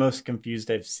it's the most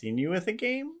confused I've seen you with a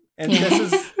game. And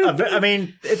this is, I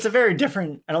mean, it's a very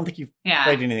different, I don't think you've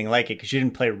played anything like it because you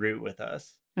didn't play Root with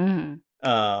us. Mm-hmm.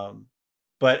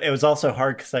 But it was also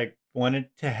hard because I wanted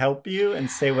to help you and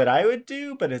say what I would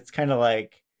do, but it's kind of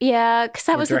like... Yeah, because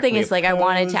that was the thing, is, like, I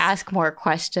wanted to opposed. ask more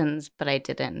questions, but I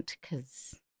didn't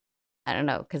because, I don't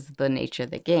know, because of the nature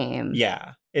of the game.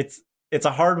 Yeah, it's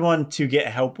a hard one to get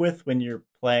help with when you're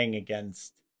playing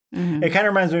against. Mm-hmm. It kind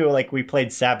of reminds me of, like, we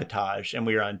played Sabotage and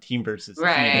we were on team versus team.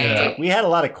 Right. It's like, we had a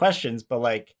lot of questions, but,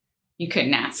 like, You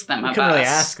couldn't ask them we about couldn't really us.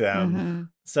 ask them. Mm-hmm.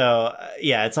 So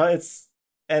yeah, it's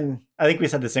and I think we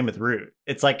said the same with Root.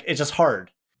 It's like, it's just hard.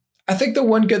 I think the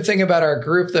one good thing about our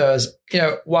group, though, is, you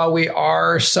know, while we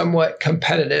are somewhat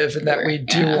competitive and that we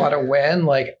do want to win,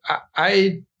 like,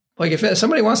 I like, if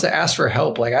somebody wants to ask for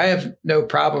help, like, I have no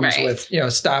problems with, you know,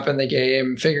 stopping the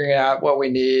game, figuring out what we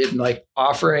need, and, like,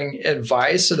 offering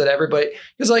advice so that everybody,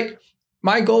 because, like,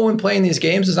 my goal when playing these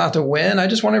games is not to win. I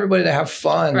just want everybody to have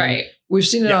fun. Right. And we've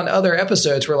seen it on other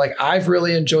episodes where, like, I've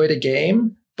really enjoyed a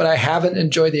game, but I haven't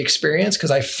enjoyed the experience because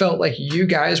I felt like you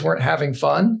guys weren't having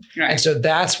fun. Right. And so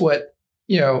that's what,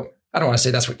 you know, I don't want to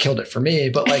say that's what killed it for me,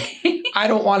 but, like, I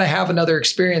don't want to have another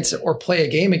experience or play a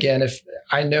game again if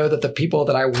I know that the people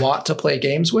that I want to play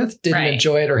games with didn't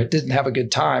enjoy it or didn't have a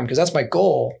good time, because that's my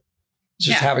goal.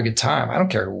 Just have a good time. I don't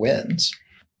care who wins.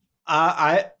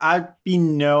 I'd be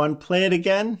no and play it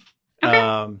again.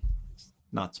 Okay.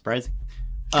 Not surprising.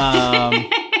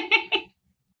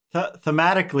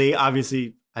 Thematically,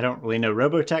 obviously, I don't really know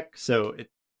Robotech, so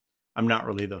I'm not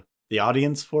really the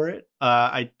audience for it.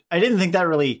 I didn't think that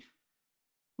really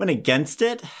went against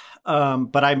it,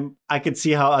 but I could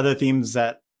see how other themes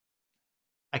that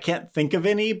I can't think of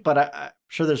any, but I'm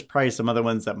sure there's probably some other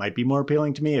ones that might be more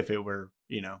appealing to me if it were,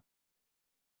 you know,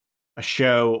 a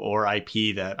show or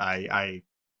IP that I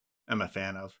am a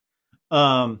fan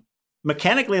of.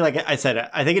 Mechanically, like I said,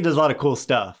 I think it does a lot of cool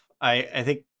stuff. I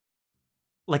think,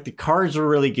 like, the cards were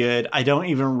really good. I don't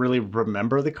even really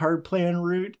remember the card play en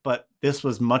route, but this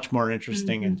was much more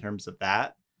interesting in terms of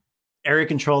that. Area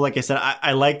control, like I said,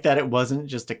 I like that it wasn't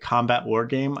just a combat war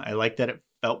game. I like that it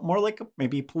felt more like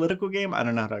maybe a political game. I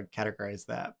don't know how to categorize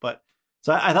that, but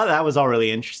so I thought that was all really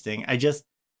interesting. I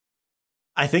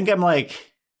think I'm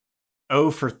like 0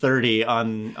 for 30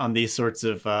 on these sorts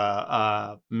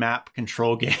of map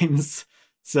control games.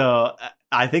 So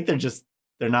I think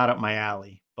they're not up my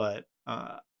alley, but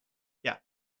yeah.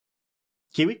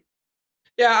 Kiwi?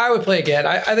 Yeah, I would play again.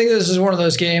 I think this is one of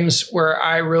those games where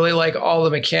I really like all the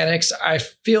mechanics. I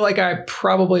feel like I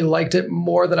probably liked it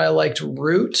more than I liked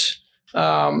Root.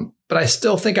 But I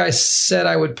still think I said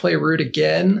I would play Root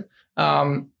again.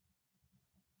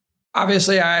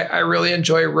 Obviously, I really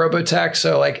enjoy Robotech.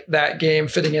 So, like, that game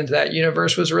fitting into that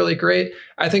universe was really great.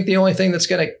 I think the only thing that's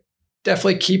going to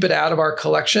definitely keep it out of our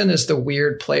collection is the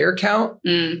weird player count.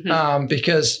 Mm-hmm.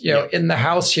 Because, you know, in the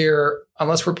house here,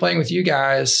 unless we're playing with you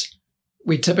guys,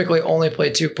 we typically only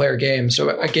play 2-player games. So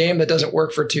a game that doesn't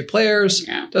work for 2 players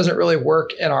doesn't really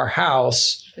work in our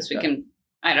house. Because we can,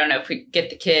 I don't know if we get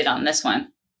the kid on this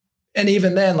one. And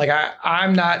even then, like,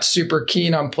 I'm not super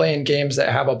keen on playing games that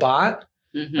have a bot,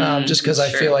 just because I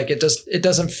feel like it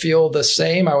doesn't feel the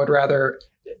same. I would rather,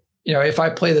 you know, if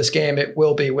I play this game, it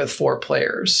will be with 4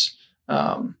 players.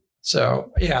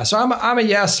 So I'm a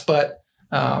yes, but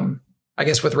I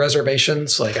guess with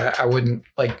reservations, like, I wouldn't,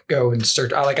 like, go and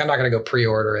search. I'm not going to go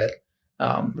pre-order it.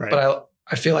 But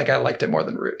I feel like I liked it more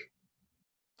than Root.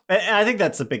 And I think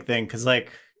that's a big thing, because, like,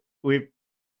 I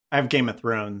have Game of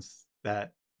Thrones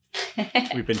that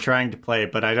we've been trying to play,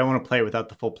 but I don't want to play without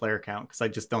the full player count because I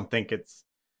just don't think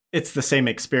it's the same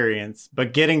experience.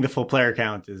 But getting the full player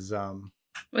count is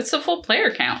What's the full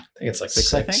player count? I think it's like 6,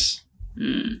 6. I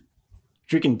think.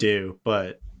 Which we can do,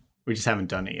 but we just haven't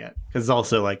done it yet because it's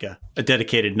also like a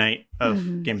dedicated night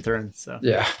of Game of Thrones. So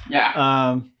yeah.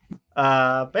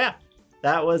 but yeah.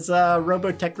 that was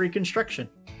Robotech Reconstruction.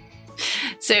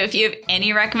 So if you have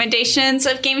any recommendations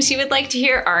of games you would like to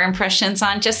hear our impressions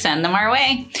on, just send them our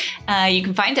way. You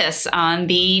can find us on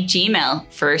the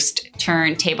Gmail, First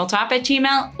Turn Tabletop at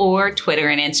Gmail, or Twitter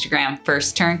and Instagram,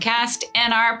 First Turn Cast.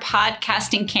 And our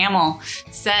podcasting camel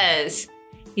says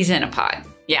he's in a pod.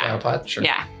 Yeah. Pod, sure.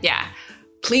 Yeah.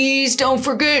 Please don't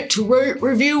forget to rate,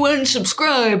 review, and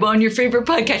subscribe on your favorite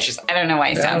podcasters. I don't know why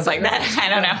it sounds like that. I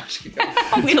don't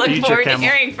know. We look Future forward to camel.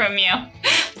 hearing from you.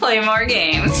 Play more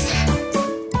games.